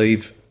you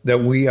believe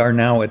that we are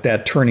now at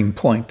that turning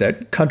point,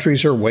 that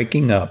countries are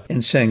waking up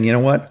and saying, you know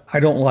what,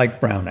 I don't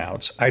like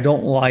brownouts. I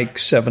don't like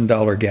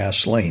 $7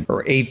 gasoline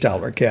or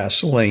 $8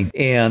 gasoline.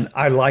 And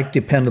I like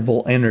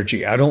dependable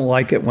energy. I don't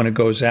like it when it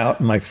goes out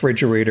and my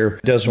refrigerator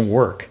doesn't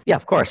work. Yeah,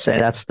 of course. And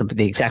that's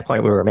the exact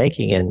point we were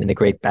making in the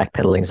great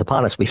backpedalings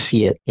upon us. We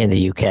see it in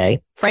the UK.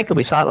 Frankly,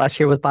 we saw it last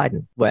year with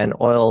Biden when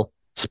oil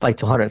spiked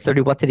to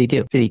 130. What did he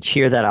do? Did he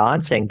cheer that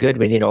on, saying, good,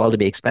 we need oil to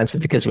be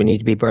expensive because we need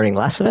to be burning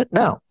less of it?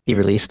 No. He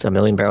released 1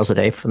 million barrels a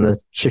day from the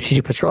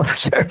Strategic Petroleum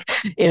Reserve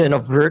in an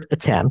overt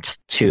attempt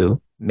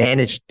to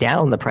manage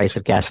down the price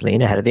of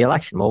gasoline ahead of the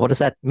election. Well, what does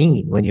that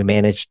mean when you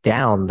manage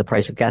down the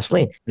price of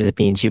gasoline? It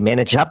means you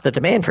manage up the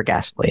demand for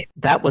gasoline.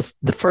 That was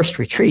the first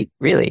retreat,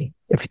 really,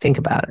 if you think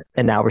about it.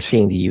 And now we're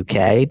seeing the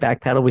UK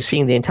backpedal. We're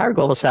seeing the entire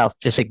global south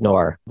just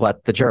ignore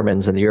what the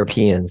Germans and the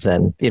Europeans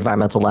and the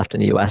environmental left in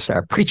the US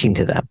are preaching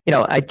to them.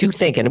 I do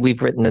think, and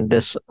we've written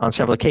this on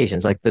several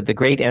occasions, like the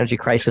great energy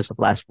crisis of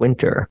last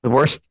winter, the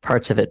worst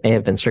parts of it may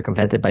have been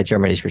circumvented by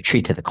Germany's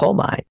retreat to the coal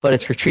mine, but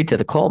it's retreat to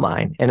the coal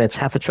mine and it's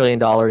 $500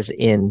 billion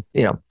in,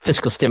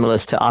 fiscal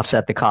stimulus to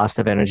offset the cost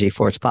of energy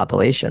for its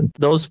population.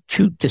 Those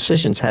two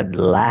decisions had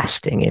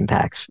lasting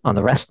impacts on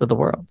the rest of the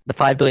world. The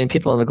 5 billion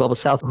people in the global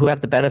south who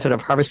have the benefit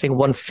of harvesting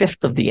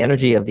 1/5 of the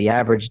energy of the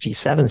average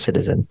G7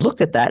 citizen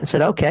looked at that and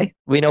said, okay,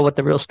 we know what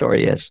the real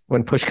story is.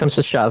 When push comes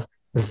to shove,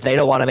 they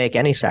don't want to make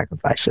any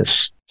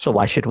sacrifices. So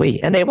why should we?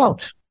 And they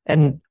won't.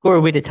 And who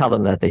are we to tell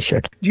them that they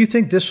should? Do you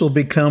think this will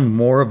become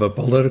more of a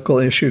political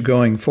issue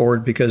going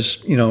forward?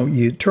 Because,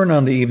 you turn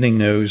on the evening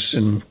news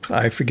and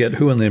I forget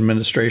who in the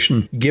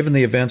administration, given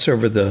the events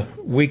over the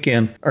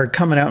weekend, are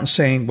coming out and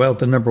saying, well,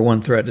 the number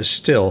one threat is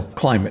still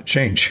climate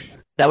change.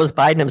 That was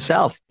Biden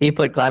himself. He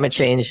put climate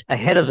change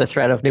ahead of the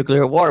threat of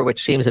nuclear war,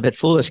 which seems a bit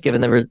foolish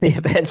given the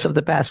events of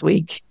the past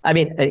week. I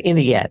mean, in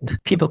the end,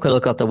 people could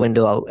look out the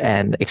window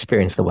and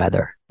experience the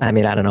weather. I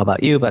mean, I don't know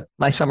about you, but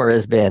my summer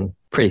has been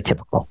pretty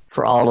typical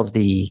for all of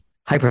the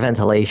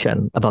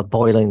hyperventilation about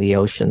boiling the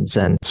oceans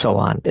and so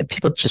on.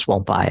 People just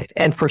won't buy it.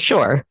 And for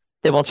sure,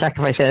 they won't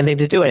sacrifice anything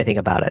to do anything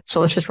about it. So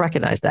let's just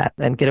recognize that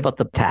and get about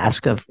the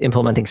task of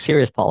implementing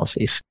serious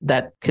policies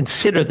that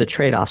consider the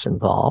trade-offs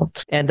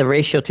involved. And the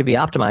ratio to be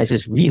optimized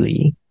is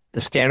really the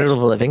standard of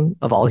living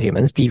of all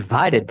humans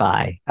divided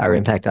by our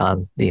impact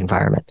on the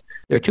environment.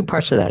 There are two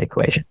parts to that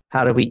equation.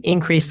 How do we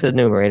increase the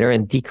numerator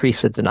and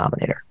decrease the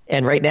denominator?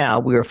 And right now,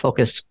 we are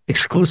focused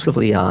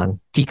exclusively on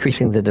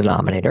decreasing the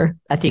denominator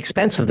at the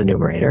expense of the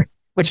numerator,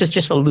 which is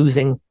just a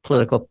losing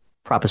political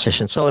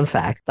proposition. So in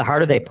fact, the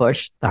harder they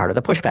push, the harder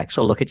the pushback.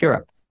 So look at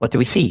Europe. What do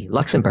we see?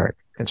 Luxembourg,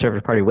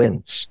 Conservative Party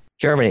wins.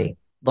 Germany,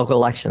 local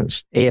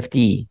elections,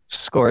 AfD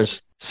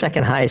scores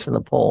second highest in the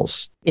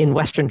polls. In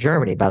Western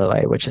Germany, by the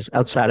way, which is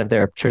outside of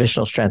their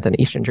traditional strength in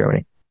Eastern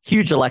Germany.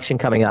 Huge election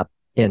coming up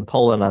in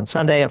Poland on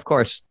Sunday. Of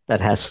course, that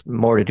has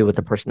more to do with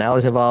the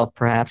personalities involved,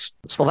 perhaps.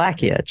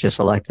 Slovakia just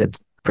elected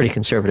pretty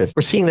conservative.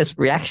 We're seeing this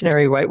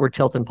reactionary rightward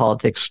tilt in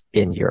politics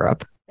in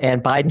Europe.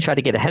 And Biden tried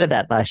to get ahead of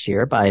that last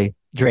year by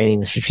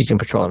draining the Strategic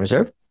Petroleum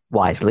Reserve,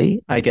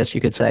 wisely, I guess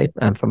you could say,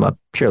 from a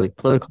purely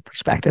political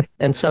perspective.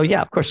 And so,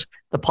 yeah, of course,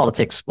 the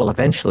politics will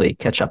eventually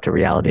catch up to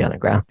reality on the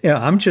ground.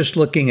 Yeah, I'm just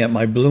looking at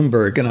my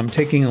Bloomberg, and I'm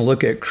taking a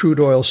look at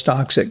crude oil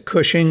stocks at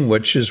Cushing,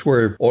 which is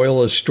where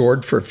oil is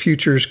stored for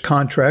futures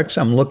contracts.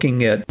 I'm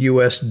looking at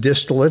U.S.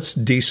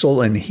 distillates, diesel,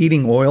 and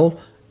heating oil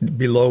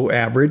below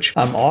average.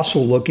 I'm also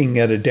looking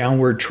at a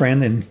downward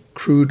trend in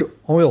crude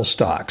oil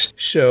stocks.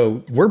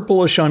 So we're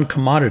bullish on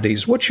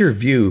commodities. What's your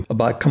view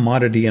about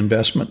commodity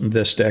investment in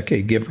this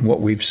decade, given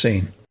what we've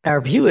seen? Our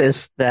view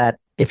is that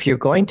if you're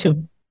going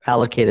to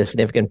allocate a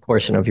significant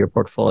portion of your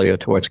portfolio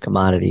towards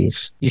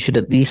commodities, you should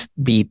at least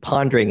be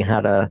pondering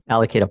how to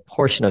allocate a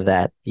portion of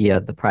that via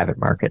the private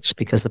markets,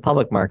 because the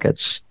public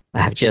markets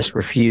have just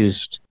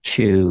refused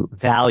to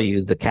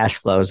value the cash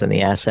flows and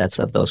the assets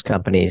of those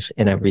companies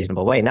in a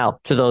reasonable way. Now,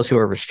 to those who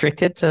are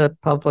restricted to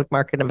public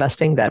market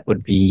investing, that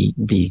would be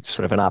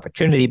sort of an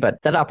opportunity,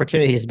 but that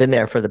opportunity has been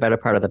there for the better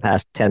part of the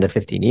past 10 to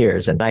 15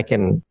 years. And I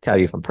can tell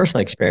you from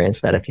personal experience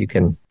that if you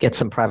can get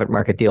some private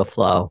market deal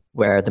flow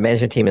where the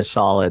management team is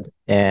solid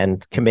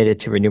and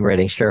committed to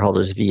remunerating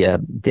shareholders via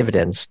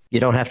dividends, you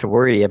don't have to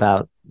worry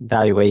about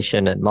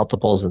valuation and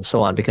multiples and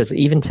so on, because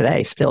even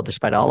today, still,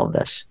 despite all of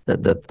this,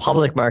 the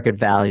public market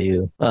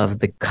value of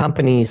the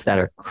companies that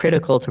are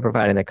critical to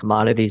providing the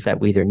commodities that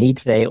we either need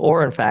today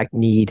or in fact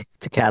need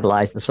to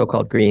catalyze the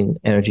so-called green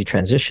energy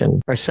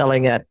transition are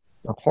selling at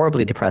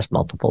horribly depressed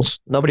multiples.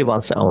 Nobody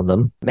wants to own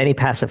them. Many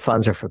passive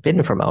funds are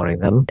forbidden from owning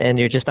them, and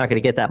you're just not going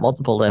to get that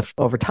multiple lift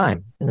over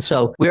time. And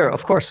so we're,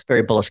 of course,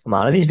 very bullish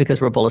commodities because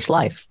we're bullish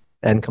life,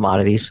 and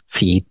commodities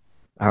feed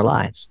our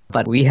lives.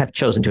 But we have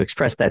chosen to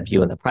express that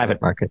view in the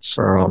private markets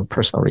for our own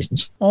personal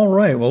reasons. All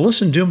right. Well,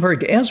 listen,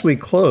 Doomberg, as we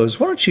close,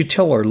 why don't you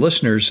tell our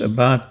listeners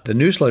about the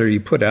newsletter you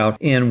put out?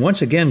 And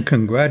once again,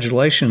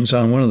 congratulations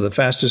on one of the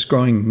fastest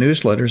growing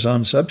newsletters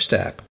on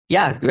Substack.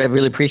 Yeah, I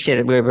really appreciate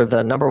it. We were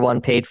the number one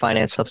paid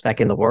finance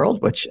Substack in the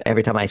world, which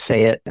every time I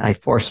say it, I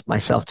force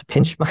myself to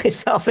pinch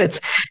myself.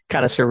 It's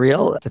kind of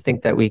surreal to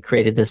think that we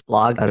created this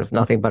blog out of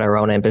nothing but our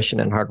own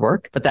ambition and hard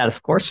work. But that,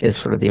 of course, is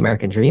sort of the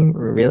American dream,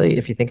 really,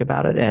 if you think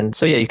about it. And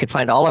so, yeah, you can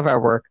find all of our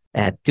work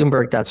at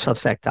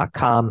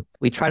doomberg.substack.com.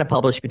 We try to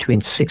publish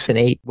between 6 and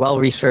 8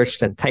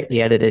 well-researched and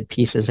tightly edited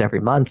pieces every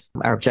month.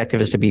 Our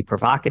objective is to be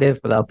provocative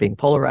without being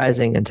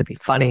polarizing, and to be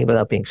funny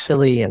without being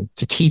silly, and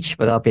to teach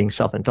without being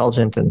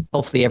self-indulgent. And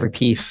hopefully every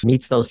piece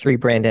meets those 3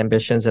 brand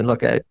ambitions. And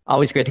look,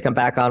 always great to come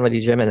back on with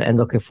you, Jim, and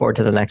looking forward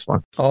to the next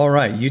one. All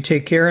right. You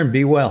take care and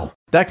be well.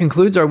 That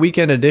concludes our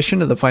weekend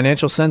edition of the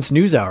Financial Sense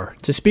News Hour.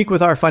 To speak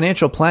with our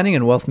financial planning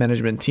and wealth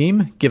management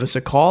team, give us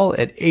a call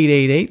at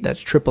 888,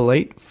 that's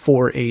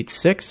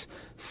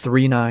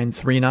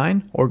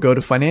 888-486-3939, or go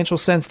to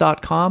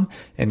financialsense.com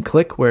and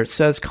click where it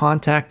says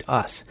Contact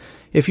Us.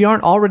 If you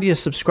aren't already a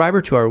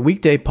subscriber to our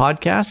weekday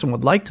podcast and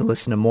would like to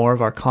listen to more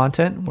of our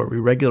content, where we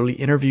regularly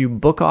interview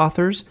book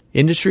authors,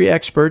 industry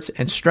experts,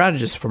 and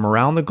strategists from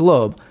around the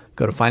globe,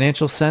 go to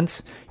Financial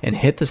Sense and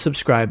hit the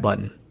subscribe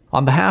button.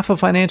 On behalf of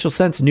Financial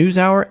Sense News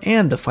Hour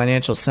and the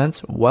Financial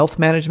Sense Wealth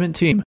Management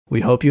team,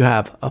 we hope you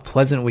have a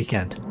pleasant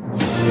weekend.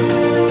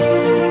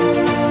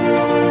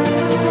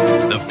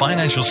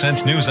 Financial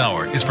Sense News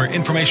Hour is for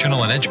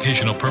informational and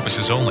educational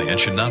purposes only and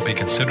should not be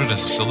considered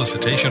as a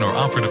solicitation or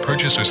offer to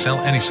purchase or sell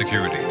any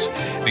securities.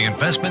 The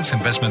investments,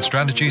 investment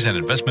strategies, and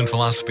investment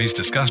philosophies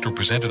discussed or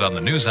presented on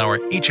the News Hour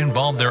each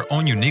involve their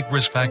own unique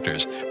risk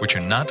factors, which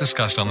are not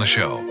discussed on the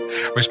show.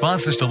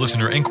 Responses to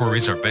listener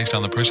inquiries are based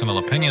on the personal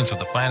opinions of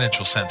the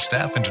Financial Sense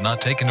staff and do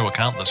not take into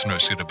account listener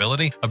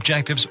suitability,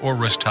 objectives, or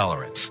risk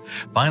tolerance.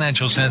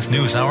 Financial Sense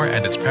News Hour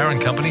and its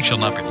parent company shall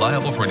not be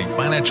liable for any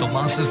financial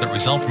losses that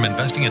result from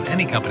investing in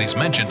any companies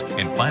mentioned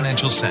in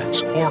Financial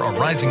Sense or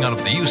arising out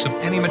of the use of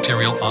any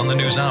material on the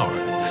News Hour.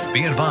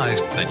 Be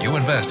advised that you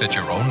invest at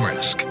your own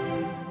risk.